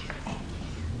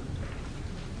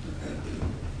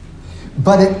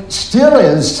 But it still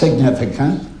is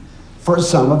significant for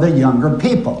some of the younger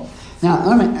people. Now,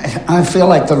 I feel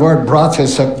like the Lord brought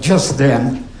this up just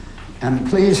then, and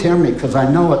please hear me, because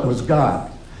I know it was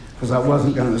God, because I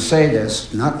wasn't going to say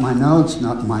this, not in my notes,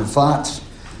 not in my thoughts.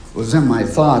 It was in my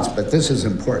thoughts, but this is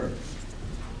important.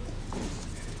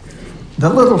 The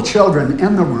little children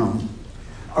in the room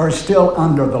are still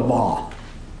under the law.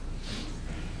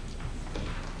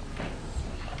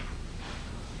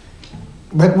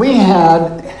 But we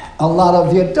had a lot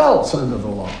of the adults under the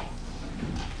law.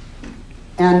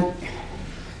 And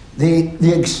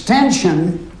the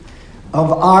extension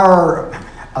of our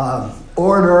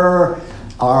order,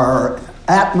 our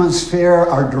atmosphere,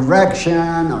 our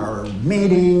direction, our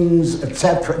meetings,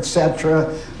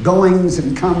 etc., goings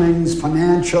and comings,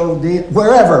 financial,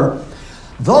 wherever,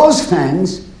 those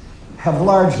things have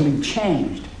largely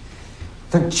changed.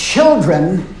 The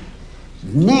children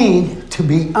need to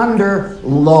be under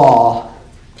law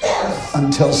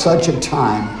until such a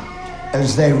time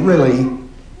as they really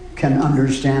can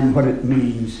understand what it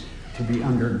means to be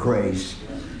under grace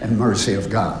and mercy of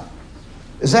God.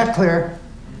 Is that clear?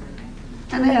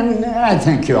 And I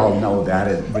think you all know that.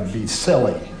 It would be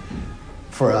silly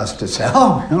for us to say,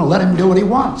 oh, let him do what he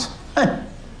wants.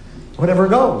 Whatever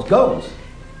goes, goes.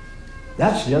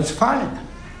 That's just fine.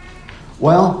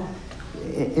 Well,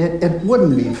 it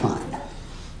wouldn't be fine.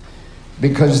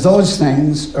 Because those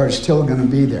things are still going to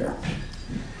be there.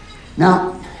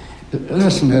 Now,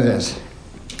 listen to this.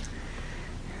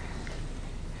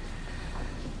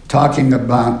 Talking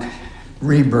about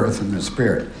rebirth in the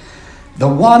Spirit. The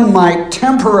one might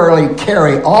temporarily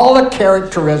carry all the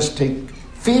characteristic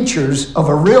features of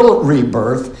a real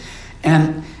rebirth,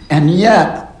 and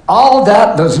yet all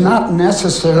that does not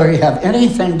necessarily have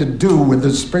anything to do with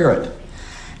the Spirit.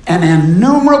 And in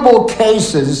innumerable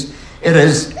cases, it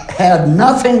has had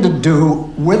nothing to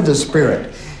do with the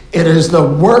Spirit. It is the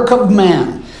work of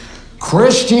man.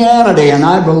 Christianity, and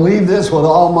I believe this with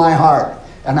all my heart,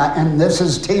 and this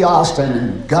is T. Austin,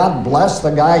 and God bless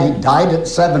the guy, he died at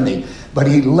 70, but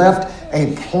he left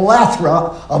a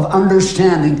plethora of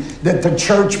understanding that the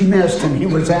church missed, and he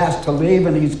was asked to leave,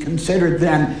 and he's considered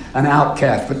then an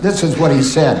outcast. But this is what he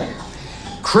said.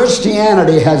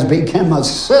 Christianity has become a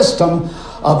system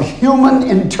of human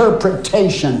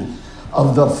interpretation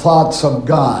of the thoughts of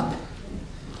God.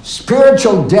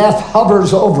 Spiritual death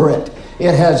hovers over it.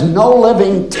 It has no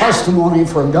living testimony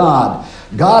for God.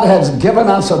 God has given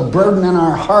us a burden in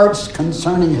our hearts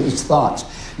concerning his thoughts.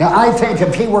 Now, I think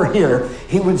if he were here,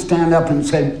 he would stand up and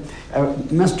say,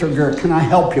 Mr. Grier, can I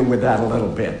help you with that a little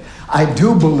bit? I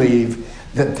do believe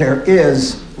that there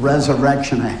is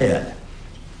resurrection ahead.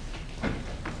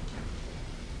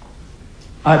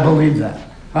 I believe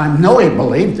that. I know he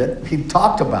believed it. He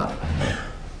talked about it.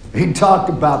 He talked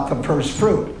about the first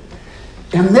fruit.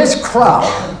 In this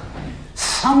crowd,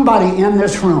 somebody in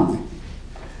this room,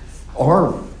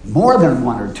 or more than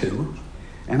one or two,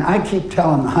 and I keep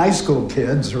telling the high school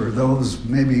kids or those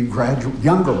maybe graduate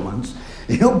younger ones,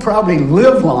 you'll probably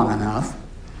live long enough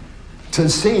to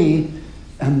see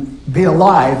and be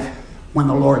alive when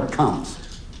the Lord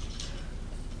comes.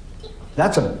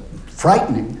 That's a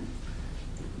frightening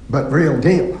but real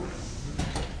deal,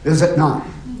 is it not?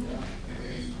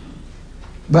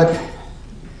 But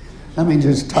let me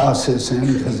just toss this in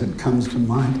because it comes to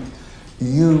mind.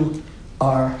 You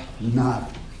are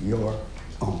not your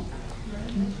own.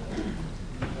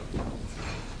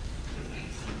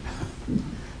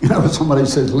 You know, if somebody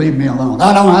says, leave me alone.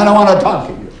 I don't want to talk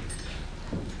to you.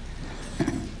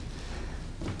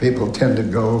 People tend to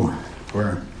go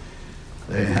where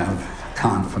they have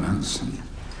confidence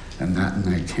and that, and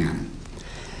they can.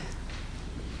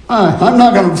 I'm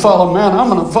not going to follow man. I'm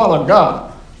going to follow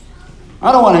God.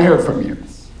 I don't want to hear from you.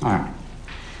 All right.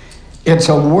 It's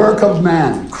a work of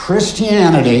man.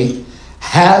 Christianity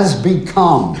has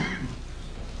become.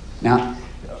 Now,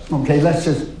 okay, let's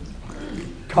just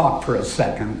talk for a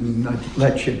second and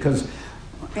let you, because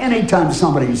anytime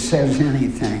somebody says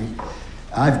anything,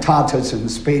 I've taught this in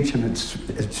speech, and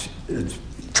it's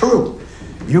true.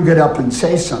 You get up and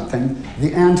say something,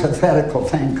 the antithetical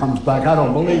thing comes back. I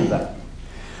don't believe that.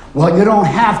 Well, you don't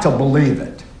have to believe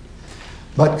it.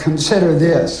 But consider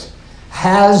this.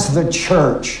 Has the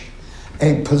church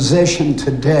a position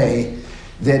today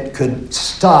that could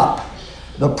stop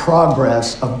the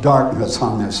progress of darkness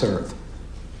on this earth?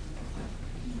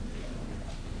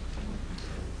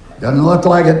 Doesn't look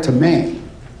like it to me.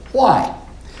 Why?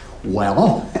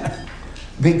 Well,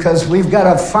 because we've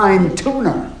got a fine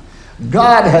tuner.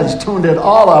 God has tuned it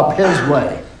all up his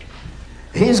way.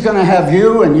 He's going to have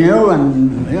you,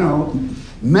 and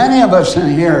many of us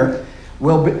in here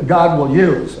God will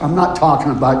use. I'm not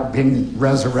talking about being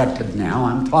resurrected now.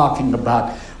 I'm talking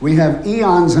about we have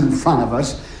eons in front of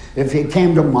us. If he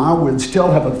came tomorrow, we'd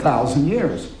still have 1,000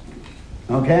 years.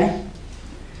 Okay?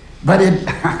 But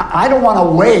I don't want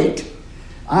to wait.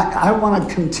 I want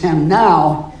to contend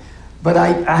now, but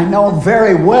I know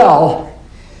very well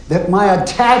that my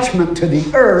attachment to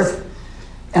the earth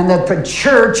and that the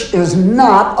church is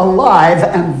not a live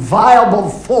and viable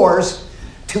force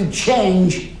to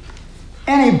change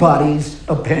anybody's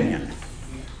opinion.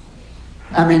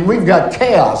 I mean, we've got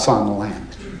chaos on the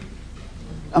land.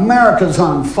 America's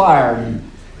on fire,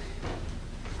 and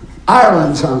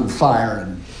Ireland's on fire,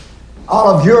 and all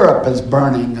of Europe is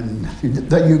burning, and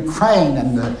the Ukraine,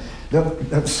 and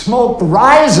the smoke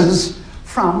rises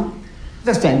from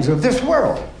the things of this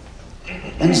world.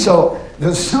 And so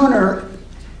the sooner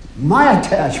my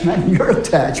attachment and your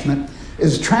attachment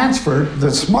is transferred,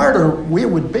 the smarter we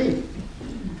would be.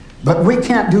 But we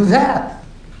can't do that.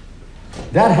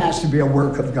 That has to be a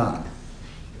work of God.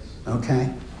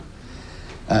 Okay?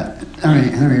 Let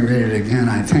me read it again.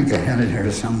 I think I had it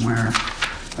here somewhere.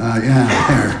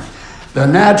 Here. The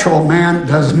natural man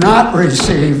does not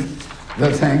receive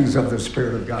the things of the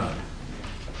Spirit of God.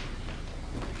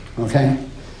 Okay?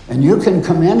 And you can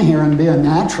come in here and be a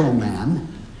natural man,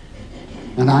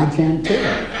 and I can too.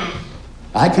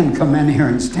 I can come in here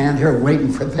and stand here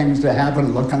waiting for things to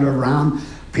happen, looking around,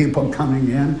 people coming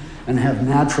in, and have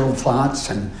natural thoughts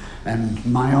and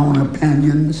my own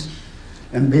opinions,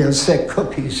 and be a sick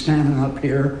cookie standing up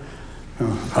here.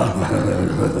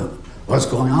 What's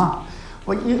going on?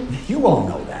 Well, you all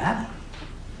know that.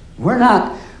 We're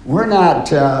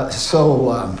not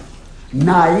so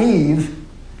naive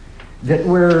that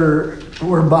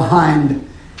we're behind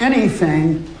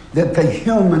anything that the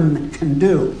human can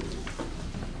do.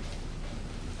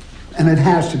 And it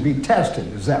has to be tested.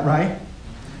 Is that right?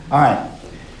 All right.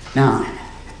 Now,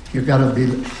 you've got to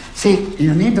be... See,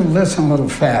 you need to listen a little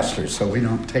faster so we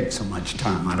don't take so much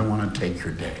time. I don't want to take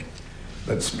your day.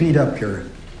 But speed up your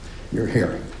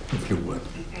hearing, if you would,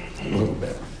 a little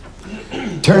bit.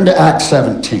 Turn to Acts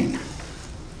 17.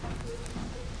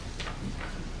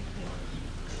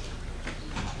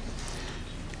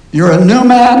 You're a new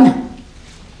man.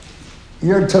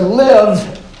 You're to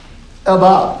live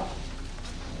above.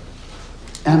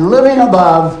 And living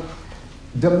above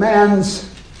demands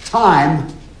time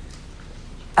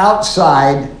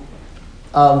outside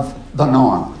of the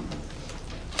norm.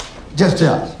 Just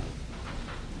does.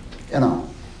 You know,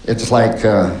 it's like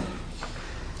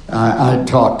I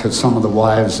talk to some of the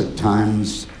wives at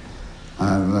times.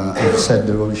 I've said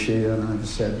to Oshia, and I've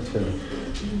said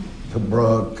to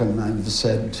Brooke, and I've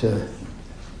said to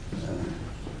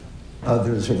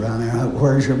others around there,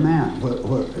 where's your man?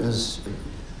 What is...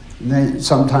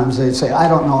 Sometimes they say, I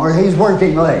don't know, or he's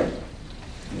working late.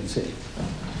 You see.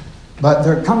 But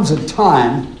there comes a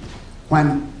time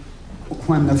when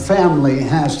the family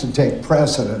has to take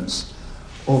precedence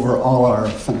over all our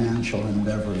financial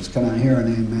endeavors. Can I hear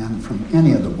an amen from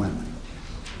any of the women?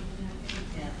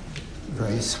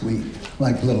 Very sweet,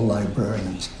 like little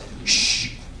librarians.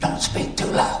 Shh, don't speak too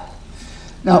loud.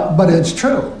 No, but it's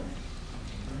true.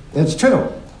 It's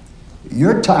true.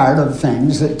 You're tired of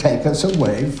things that take us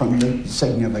away from the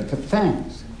significant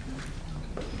things.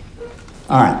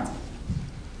 All right.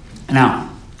 Now,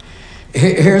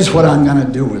 here's what I'm going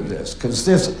to do with this, because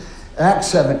this Acts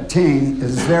 17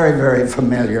 is very, very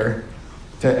familiar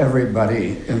to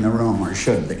everybody in the room, or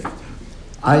should be.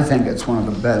 I think it's one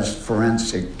of the best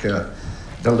forensic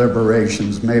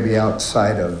deliberations, maybe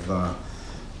outside of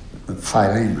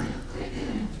Philemon.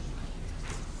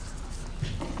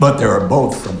 But they are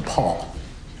both from Paul.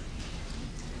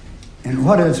 And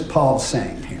what is Paul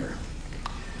saying here?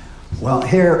 Well,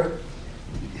 here,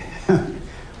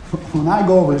 when I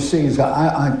go overseas,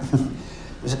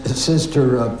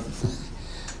 Sister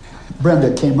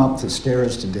Brenda came up the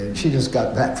stairs today, and she just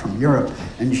got back from Europe,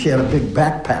 and she had a big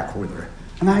backpack with her.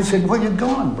 And I said, where you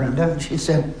going, Brenda? And she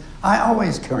said, I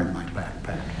always carry my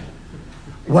backpack.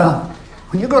 Well,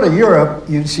 when you go to Europe,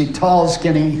 you see tall,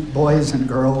 skinny boys and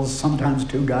girls, sometimes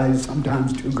two guys,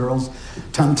 sometimes two girls,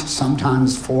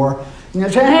 sometimes four. And you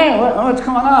say, hey, what's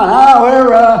going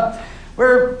on?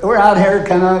 We're out here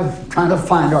kind of trying to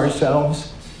find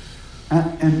ourselves.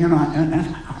 And you know, and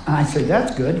I say,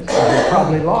 that's good, you're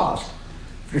probably lost.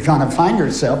 If you're trying to find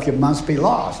yourself, you must be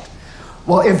lost.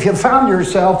 Well, if you found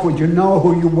yourself, would you know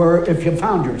who you were if you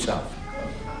found yourself?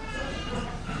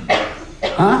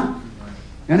 Huh?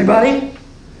 Anybody?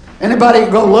 Anybody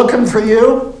go looking for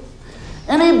you?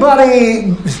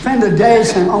 Anybody spend a day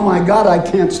saying, oh my God, I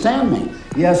can't stand me?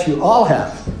 Yes, you all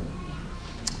have.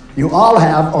 You all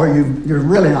have, or you're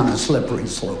really on a slippery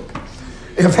slope.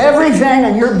 If everything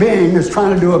in your being is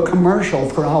trying to do a commercial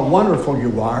for how wonderful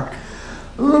you are,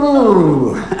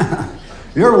 ooh,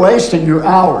 you're wasting your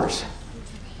hours.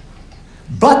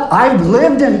 But I've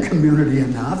lived in community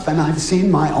enough, and I've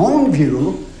seen my own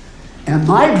view and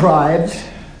my drives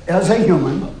as a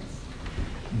human,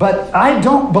 but I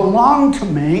don't belong to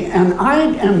me, and I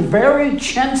am very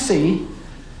chintzy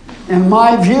in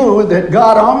my view that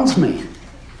God owns me.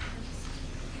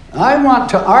 I want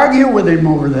to argue with him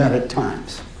over that at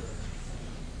times.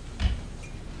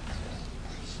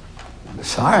 I'm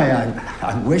sorry,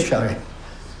 I wish I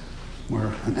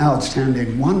were an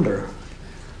outstanding wonder,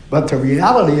 but the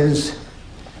reality is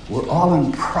we're all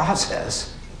in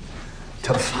process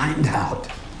to find out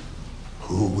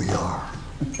who we are.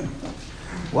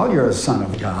 Well, you're a son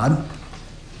of God.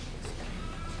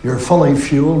 You're fully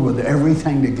fueled with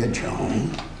everything to get you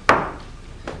home.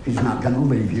 He's not going to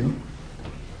leave you.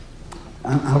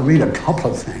 I'll read a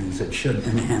couple of things that should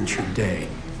enhance your day.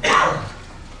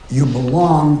 You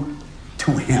belong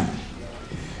to him.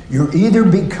 You're either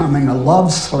becoming a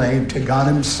love slave to God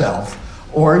himself,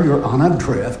 or you're on a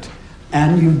drift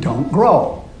and you don't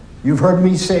grow. You've heard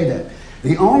me say that.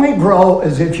 The only grow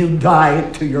is if you die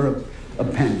to your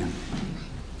opinion,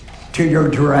 to your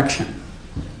direction.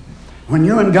 When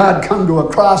you and God come to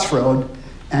a crossroad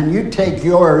and you take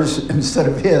yours instead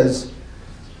of his,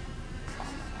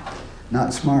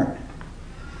 not smart.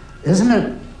 Isn't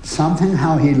it something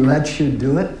how he lets you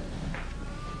do it?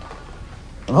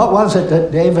 What was it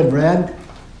that David read?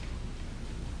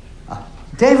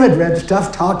 David read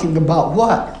stuff talking about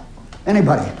what?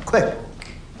 Anybody, quick.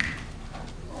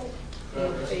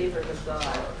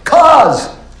 Cause.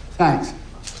 Thanks.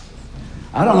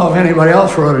 I don't know if anybody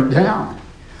else wrote it down.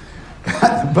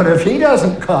 But if he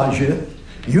doesn't cause you,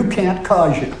 you can't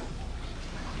cause you.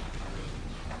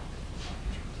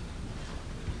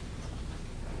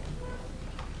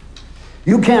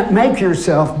 You can't make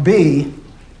yourself be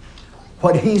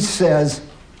what he says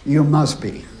you must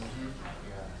be.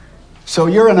 So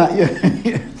you're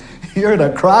at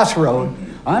a crossroad.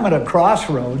 I'm at a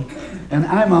crossroad, and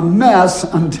I'm a mess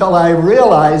until I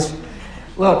realize,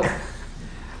 look,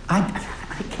 I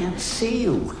can't see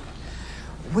you.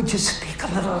 Would you speak a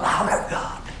little louder,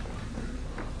 God?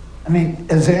 I mean,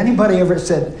 has anybody ever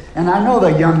said, and I know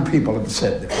the young people have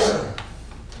said this,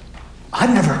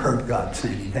 I've never heard God say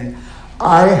anything.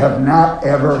 I have not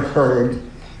ever heard,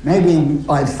 maybe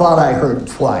I thought I heard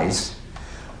twice,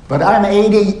 but I'm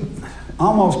 80,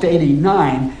 almost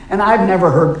 89, and I've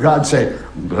never heard God say,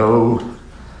 go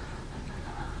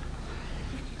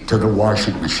to the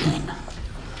washing machine.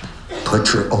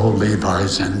 Put your old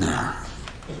Levi's in there.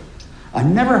 I've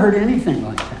never heard anything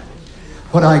like that.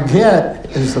 What I get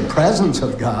is the presence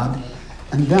of God,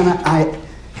 and then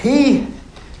he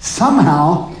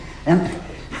somehow, and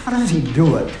how does he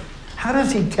do it? How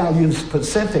does he tell you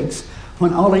specifics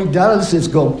when all he does is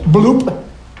go bloop?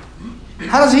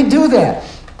 How does he do that?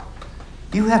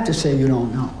 You have to say you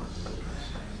don't know.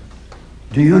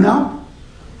 Do you know?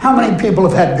 How many people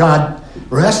have had God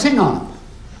resting on them?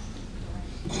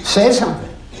 Say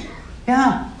something.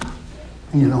 Yeah.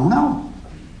 And you don't know.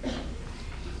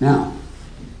 Now,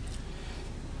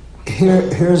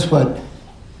 here's what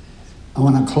I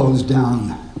want to close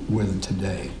down with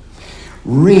today.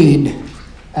 Read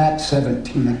Acts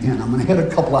 17 again. I'm going to hit a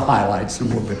couple of highlights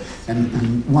and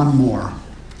one more.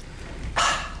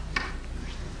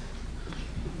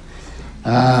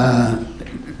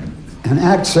 In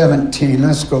Acts 17,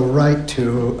 let's go right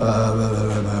to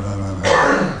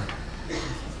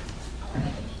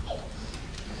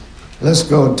let's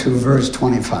go to verse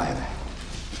 25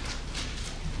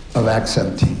 of Acts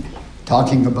 17,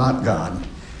 talking about God.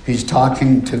 He's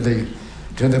talking to the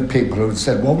people who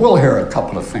said, well, we'll hear a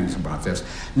couple of things about this.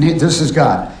 This is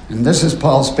God, and this is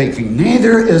Paul speaking.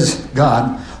 Neither is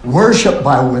God worshipped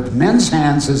with men's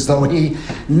hands as though he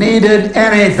needed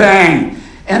anything.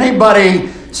 Anybody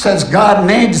says God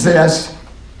needs this,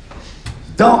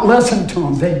 don't listen to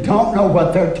them. They don't know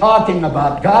what they're talking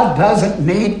about. God doesn't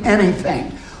need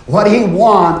anything. What he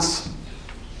wants,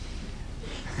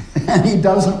 and he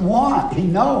doesn't want, he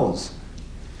knows.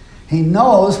 He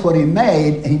knows what he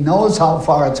made. He knows how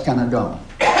far it's going to go.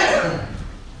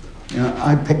 You know,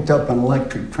 I picked up an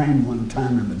electric train one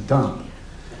time in the dump,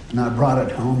 and I brought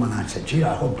it home, and I said, gee,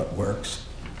 I hope it works.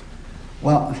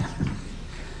 Well,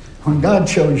 when God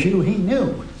chose you, he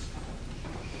knew.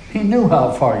 He knew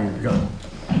how far you'd go.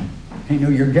 He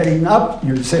knew you're getting up,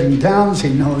 you're sitting down.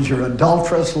 He knows your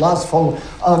adulterous, lustful,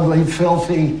 ugly,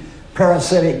 filthy,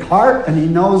 parasitic heart, and he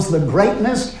knows the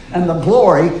greatness and the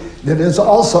glory that is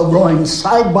also going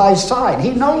side by side.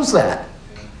 He knows that.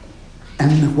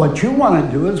 And what you want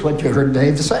to do is what you heard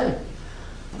Dave say.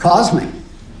 Cause me.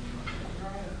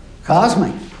 Cause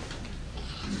me.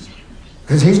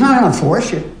 Because he's not going to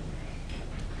force you.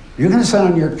 You're going to sit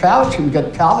on your couch and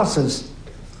get calluses,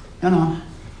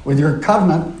 with your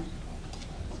covenant,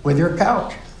 with your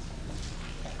couch.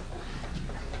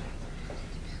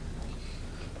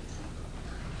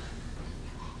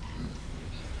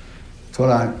 That's what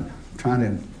I'm trying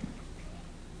to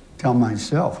tell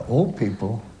myself. Old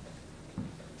people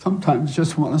sometimes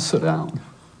just want to sit down.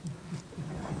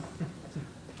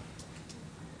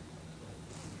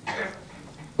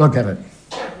 Look at it.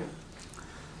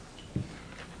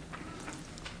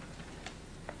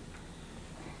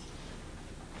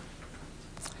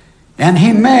 And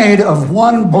he made of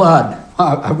one blood.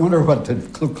 I wonder what the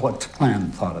Ku Klux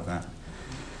Klan thought of that.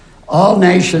 All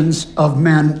nations of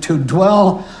men to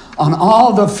dwell on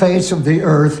all the face of the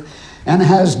earth, and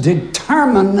has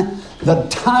determined the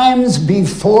times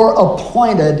before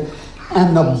appointed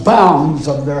and the bounds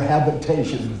of their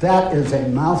habitation. That is a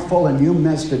mouthful, and you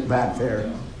missed it back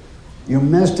there. You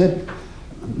missed it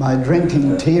by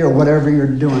drinking tea or whatever you're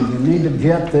doing. You need to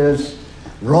get this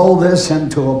roll this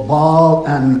into a ball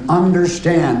and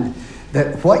understand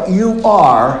that what you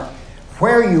are,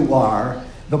 where you are,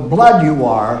 the blood you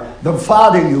are, the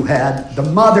father you had, the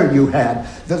mother you had,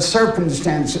 the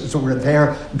circumstances were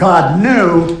there, God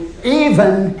knew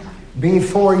even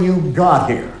before you got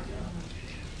here.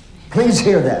 Please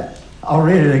hear that. I'll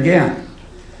read it again.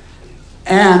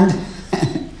 And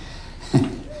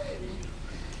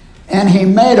he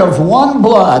made of one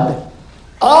blood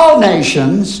all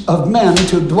nations of men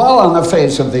to dwell on the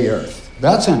face of the earth.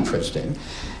 That's interesting.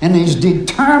 And he's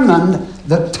determined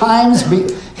the times.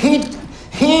 He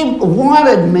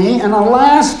wanted me in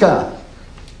Alaska.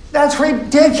 That's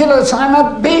ridiculous. I'm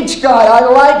a beach guy. I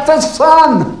like the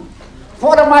sun.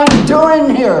 What am I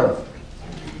doing here?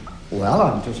 Well,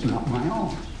 I'm just not my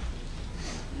own.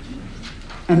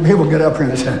 And people get up here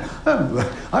and say,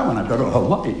 oh, I want to go to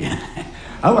Hawaii.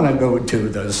 I want to go to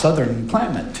the southern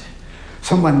climate.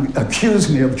 Someone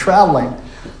accused me of traveling.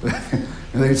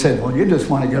 They said, well, you just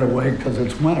want to get away because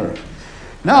it's winter.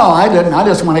 No, I didn't. I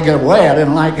just want to get away. I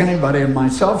didn't like anybody and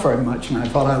myself very much, and I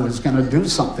thought I was going to do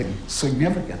something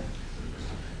significant.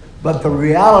 But the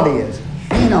reality is,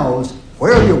 he knows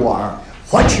where you are,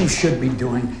 what you should be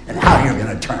doing, and how you're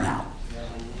going to turn out.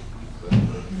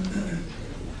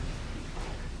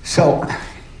 So,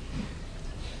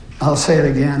 I'll say it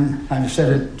again. I've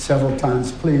said it several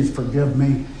times. Please forgive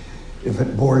me if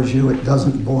it bores you. It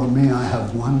doesn't bore me. I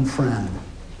have one friend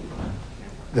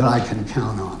that I can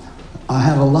count on. I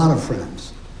have a lot of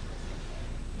friends,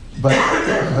 but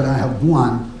I have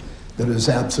one that is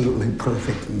absolutely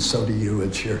perfect, and so do you.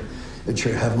 It's your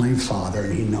Heavenly Father,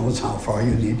 and He knows how far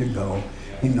you need to go.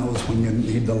 He knows when you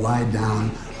need to lie down,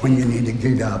 when you need to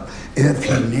get up. If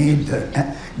you need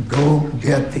to go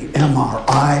get the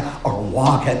MRI or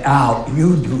walk it out,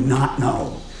 you do not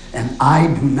know. And I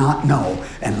do not know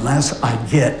unless I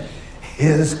get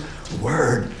His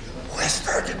word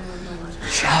whispered,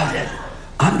 shouted,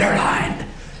 underlined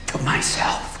to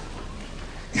myself.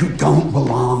 You don't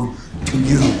belong to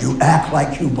you. You act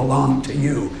like you belong to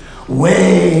you.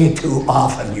 Way too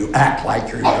often you act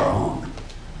like you're your own.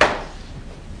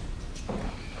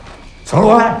 So do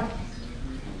I.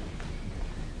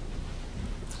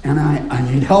 And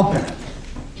I need help in it.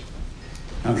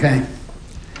 Okay?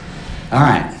 All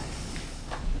right.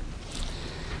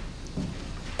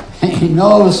 He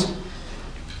knows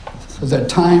the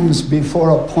times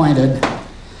before appointed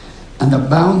and the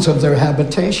bounds of their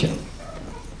habitation.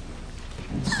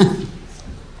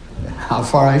 How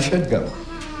far I should go.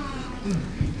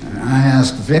 And I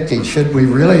asked Vicki,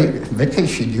 Vicki,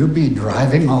 should you be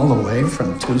driving all the way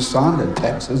from Tucson to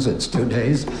Texas? It's 2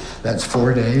 days. That's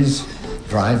 4 days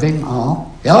driving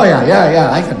all. Oh,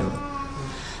 yeah, I can do it.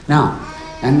 Now,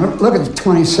 and look at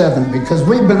 27, because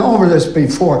we've been over this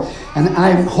before, and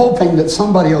I'm hoping that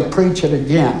somebody will preach it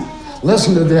again.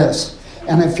 Listen to this.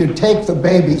 And if you take the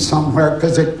baby somewhere,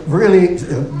 because the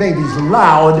baby's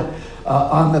loud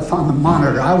on the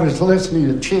monitor. I was listening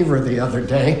to Cheever the other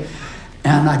day,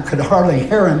 and I could hardly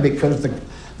hear him because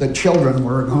the children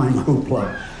were going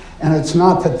hoopla. And it's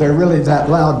not that they're really that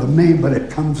loud to me, but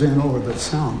it comes in over the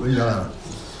sound. We got a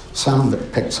sound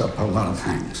that picks up a lot of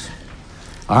things.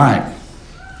 All right.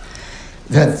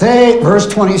 Verse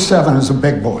 27 is a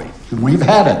big boy, and we've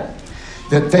had it.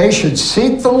 That they should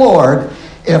seek the Lord,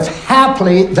 if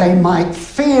haply they might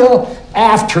feel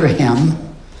after Him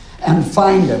and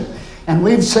find Him. And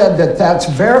we've said that that's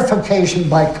verification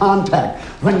by contact.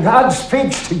 When God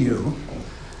speaks to you,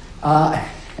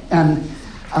 and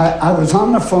I was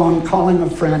on the phone calling a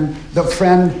friend.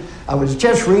 I was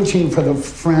just reaching for the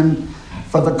friend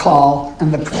for the call,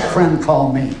 and the friend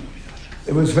called me.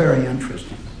 It was very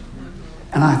interesting.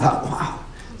 And I thought, wow,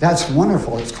 that's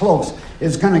wonderful. It's close.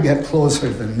 It's going to get closer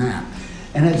than that.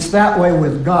 And it's that way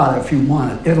with God if you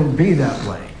want it. It'll be that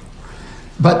way.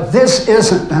 But this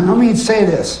isn't. And let me say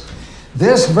this.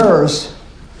 This verse,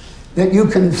 that you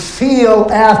can feel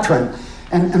after Him.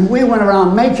 And we went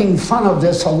around making fun of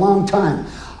this a long time.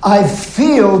 I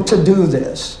feel to do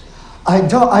this. I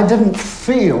didn't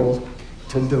feel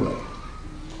to do it.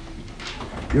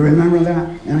 You remember that?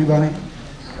 Anybody?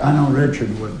 I know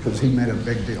Richard would, because he made a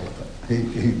big deal of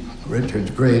it. Richard's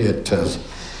great at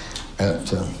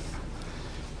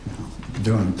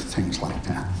doing things like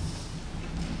that.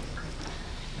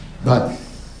 But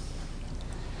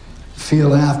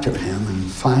feel after Him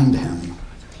and find Him.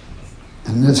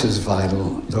 And this is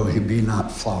vital, though He be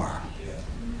not far.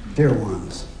 Dear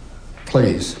ones,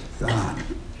 please, God,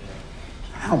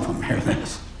 help them hear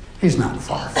this. He's not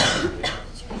far from you.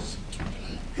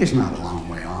 He's not a long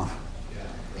way off.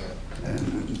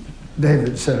 And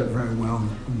David said it very well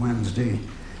Wednesday.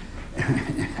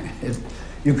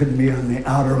 You can be on the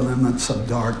outer limits of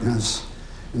darkness,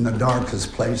 in the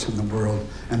darkest place in the world,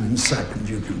 and in seconds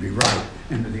you can be right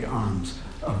into the arms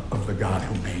of the God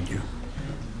who made you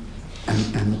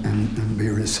and be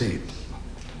received.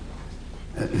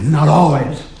 Not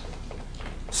always.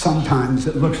 Sometimes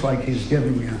it looks like he's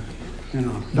giving you,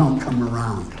 don't come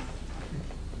around.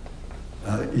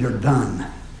 You're done.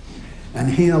 And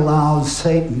he allows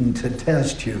Satan to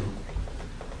test you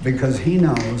because he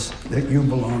knows that you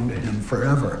belong to him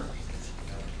forever.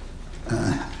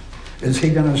 Is he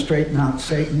going to straighten out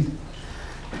Satan?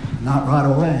 Not right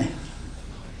away.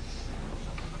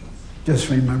 Just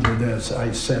remember this,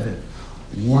 I said it,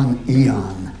 1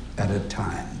 eon at a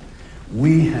time.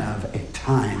 We have a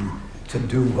time to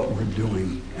do what we're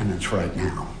doing, and it's right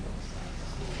now.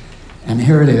 And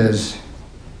here it is.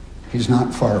 He's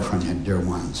not far from you, dear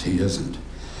ones. He isn't.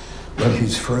 But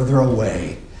he's further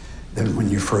away than when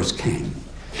you first came.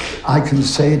 I can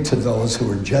say to those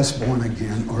who are just born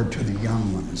again or to the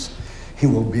young ones, he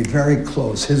will be very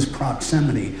close. His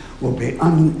proximity will be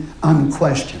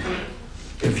unquestioned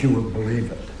if you will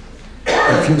believe it.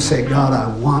 If you say, God,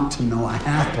 I want to know, I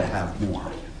have to have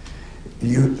more.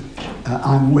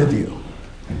 I'm with you.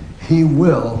 He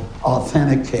will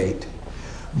authenticate.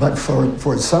 But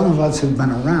for some of us who've been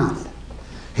around,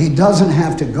 he doesn't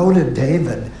have to go to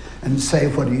David and say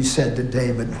what he said to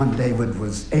David when David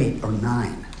was 8 or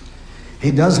 9.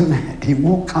 He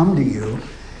won't come to you,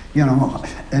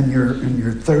 in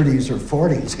your 30s or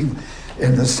 40s,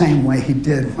 in the same way he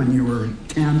did when you were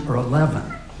 10 or 11.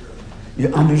 You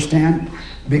understand?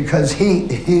 Because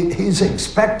he's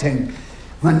expecting,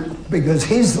 because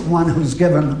he's the one who's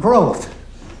given the growth.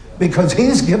 Because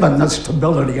he's given the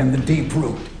stability and the deep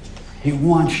root. He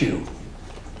wants you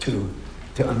to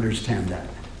understand that.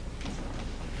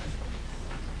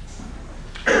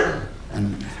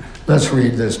 And let's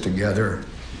read this together.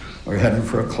 We're heading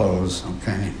for a close,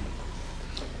 okay?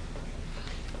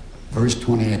 Verse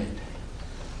 28.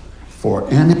 For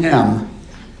in him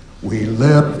we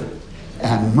live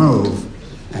and move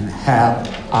and have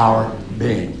our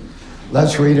being.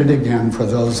 Let's read it again for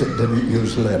those that didn't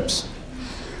use lips.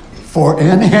 For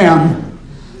in him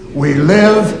we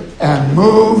live and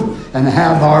move and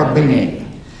have our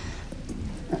being.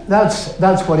 That's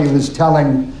what he was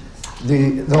telling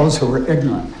those who were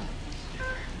ignorant.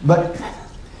 But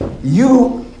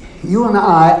you and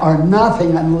I are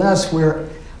nothing unless we're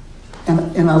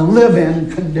in a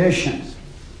live-in condition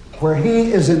where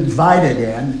he is invited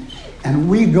in and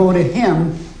we go to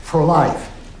him for life.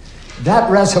 That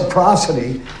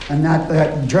reciprocity and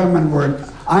that German word,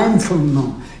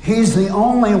 Einfühlung, he's the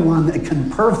only one that can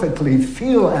perfectly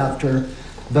feel after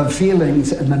the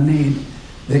feelings and the need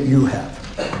that you have.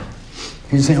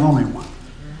 He's the only one.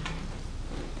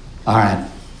 All right.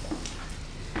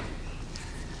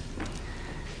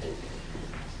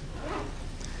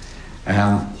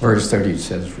 Verse 30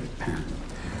 says, repent.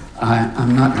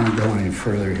 I'm not going to go any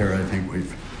further here. I think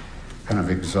we've kind of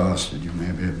exhausted you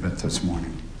maybe a bit this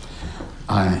morning.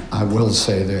 I will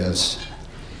say this.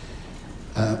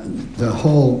 The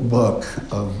whole book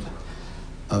of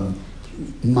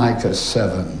Micah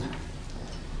 7,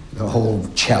 the whole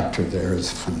chapter there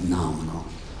is phenomenal.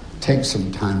 Take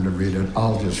some time to read it.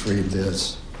 I'll just read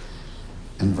this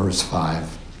in verse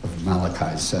 5 of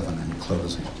Malachi 7 in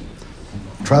closing.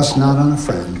 Trust not on a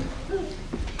friend,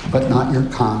 but not your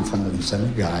confidence in a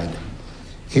guide.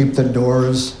 Keep the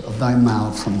doors of thy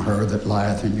mouth from her that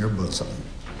lieth in your bosom.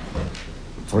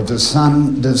 For the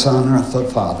son dishonoreth the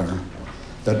father,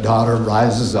 the daughter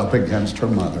rises up against her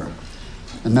mother,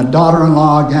 and the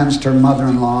daughter-in-law against her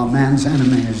mother-in-law. Man's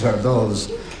enemies are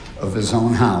those of his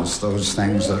own house, those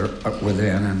things that are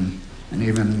within, and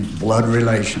even blood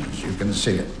relations. You can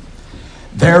see it.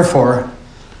 Therefore,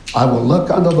 I will look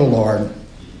unto the Lord,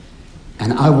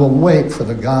 and I will wait for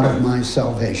the God of my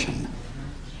salvation.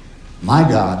 My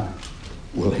God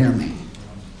will hear me.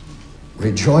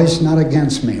 Rejoice not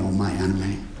against me, O my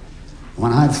enemy.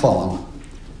 When I fall,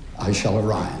 I shall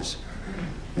arise.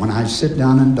 When I sit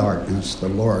down in darkness, the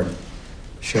Lord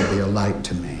shall be a light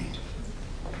to me.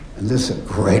 And this is a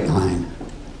great line.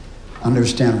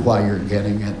 Understand why you're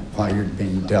getting it, why you're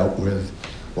being dealt with,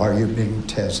 why you're being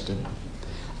tested.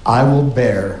 I will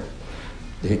bear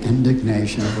the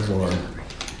indignation of the Lord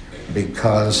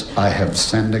because I have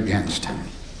sinned against him,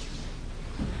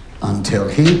 until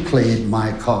he plead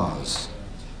my cause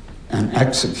and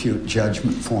execute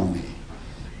judgment for me.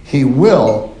 He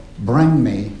will bring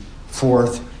me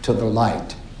forth to the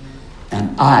light,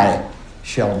 and I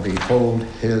shall behold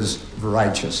his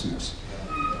righteousness.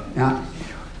 Now,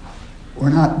 We're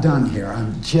not done here.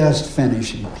 I'm just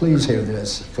finishing. Please hear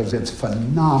this, because it's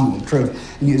phenomenal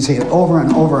truth. And you see it over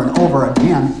and over and over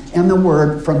again in the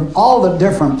Word from all the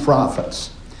different prophets.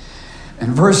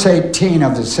 In verse 18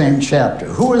 of the same chapter,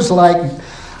 who is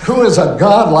a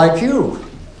God like you,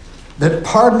 that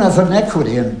pardoneth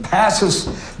iniquity and passes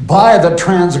by the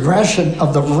transgression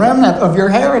of the remnant of your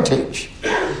heritage?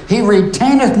 He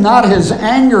retaineth not his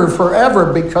anger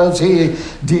forever, because he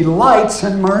delights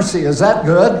in mercy. Is that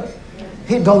good?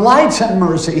 He delights in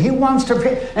mercy. He wants to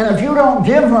pay. And if you don't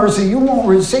give mercy, you won't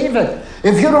receive it.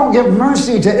 If you don't give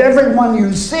mercy to everyone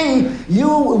you see, you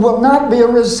will not be a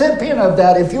recipient of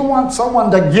that. If you want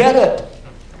someone to get it,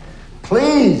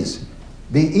 please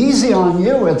be easy on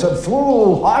you. It's a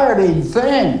foolhardy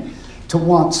thing to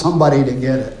want somebody to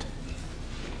get it.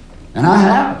 And I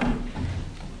have.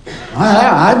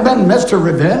 I've been Mr.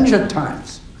 Revenge at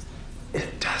times.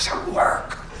 It doesn't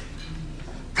work.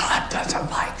 God doesn't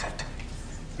like it.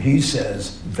 He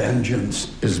says,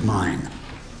 vengeance is mine.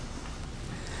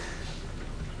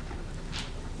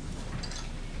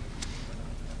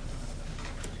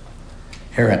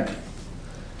 Hear it.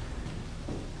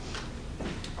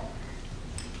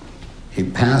 He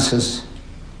passes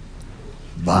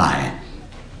by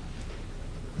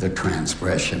the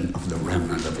transgression of the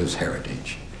remnant of his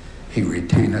heritage. He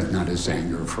retaineth not his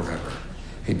anger forever.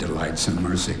 He delights in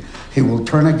mercy. He will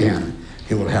turn again.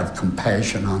 He will have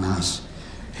compassion on us.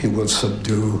 He will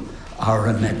subdue our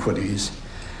iniquities.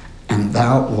 And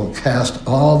thou wilt cast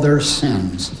all their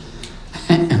sins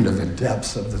into the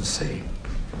depths of the sea.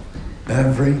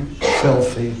 Every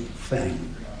filthy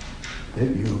thing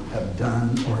that you have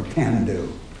done or can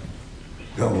do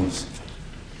goes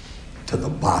to the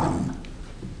bottom,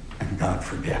 and God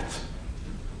forgets.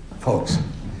 Folks,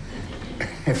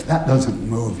 if that doesn't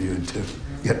move you to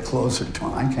get closer to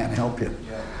him, I can't help you.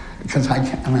 Because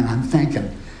I'm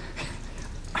thinking,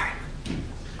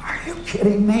 are you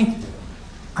kidding me?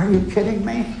 Are you kidding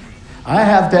me? I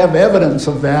have to have evidence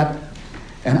of that.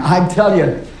 And I tell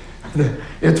you,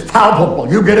 it's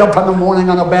palpable. You get up in the morning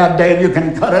on a bad day and you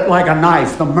can cut it like a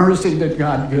knife, the mercy that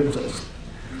God gives us.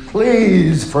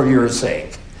 Please, for your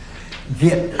sake,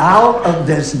 get out of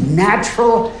this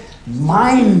natural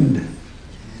mind.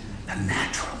 The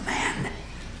natural man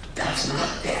does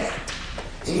not get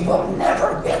it. He will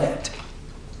never get it.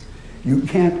 You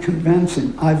can't convince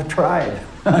him. I've tried.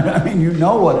 I mean, you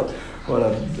know what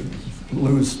a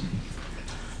loose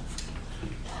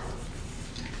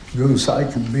goose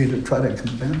I can be to try to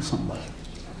convince somebody.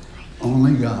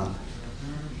 Only God.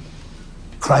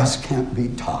 Christ can't be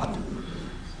taught.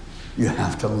 You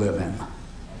have to live him.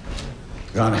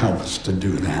 God help us to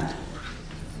do that.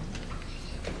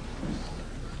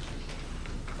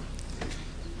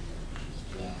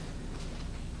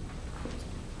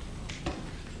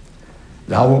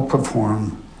 Thou wilt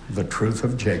perform the truth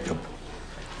of Jacob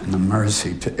and the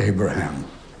mercy to Abraham,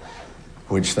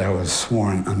 which thou hast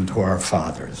sworn unto our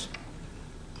fathers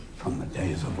from the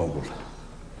days of old.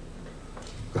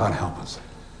 God help us.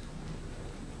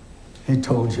 He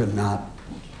told you not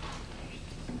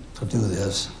to do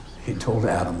this. He told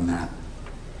Adam that.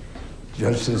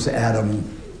 Just as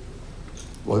Adam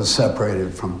was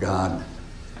separated from God,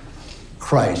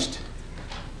 Christ,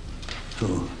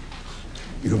 who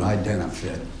you've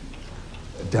identified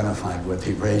with,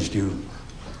 he raised you.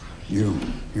 You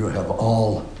have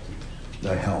all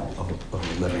the help of a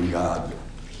living God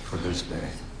for this day.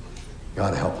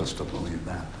 God help us to believe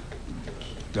that.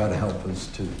 God help us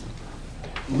to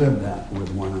live that with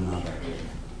one another.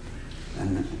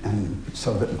 And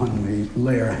so that when we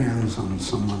lay our hands on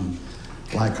someone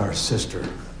like our sister,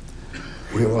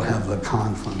 we will have the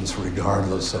confidence,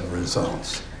 regardless of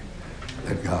results,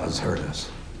 that God has heard us.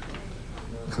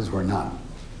 Because we're not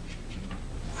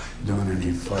doing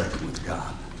any flirting with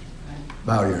God.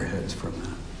 Bow your heads for a minute.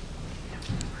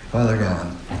 Father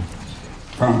God,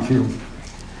 thank you.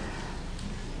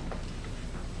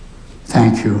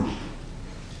 Thank you.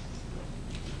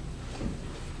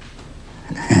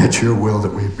 It's your will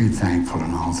that we be thankful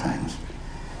in all things.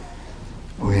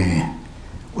 We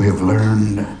have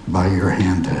learned by your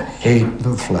hand to hate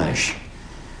the flesh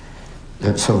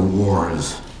that so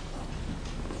wars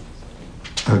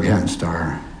against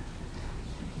our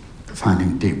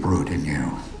finding deep root in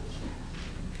you.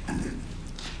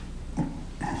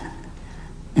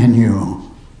 In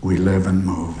you, we live and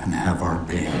move and have our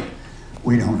being.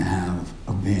 We don't have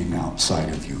a being outside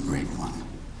of you, great one.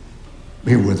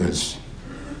 Be with us.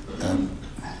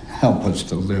 Help us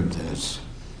to live this.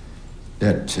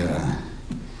 That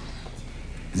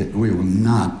we will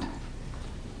not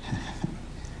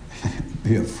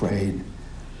be afraid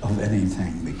of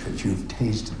anything, because you've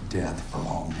tasted death for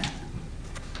all men.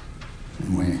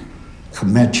 And we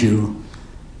commit you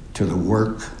to the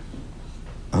work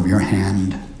of your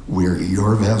hand. We're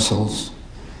your vessels.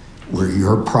 We're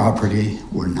your property.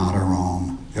 We're not our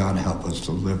own. God, help us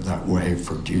to live that way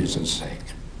for Jesus' sake.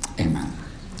 Amen.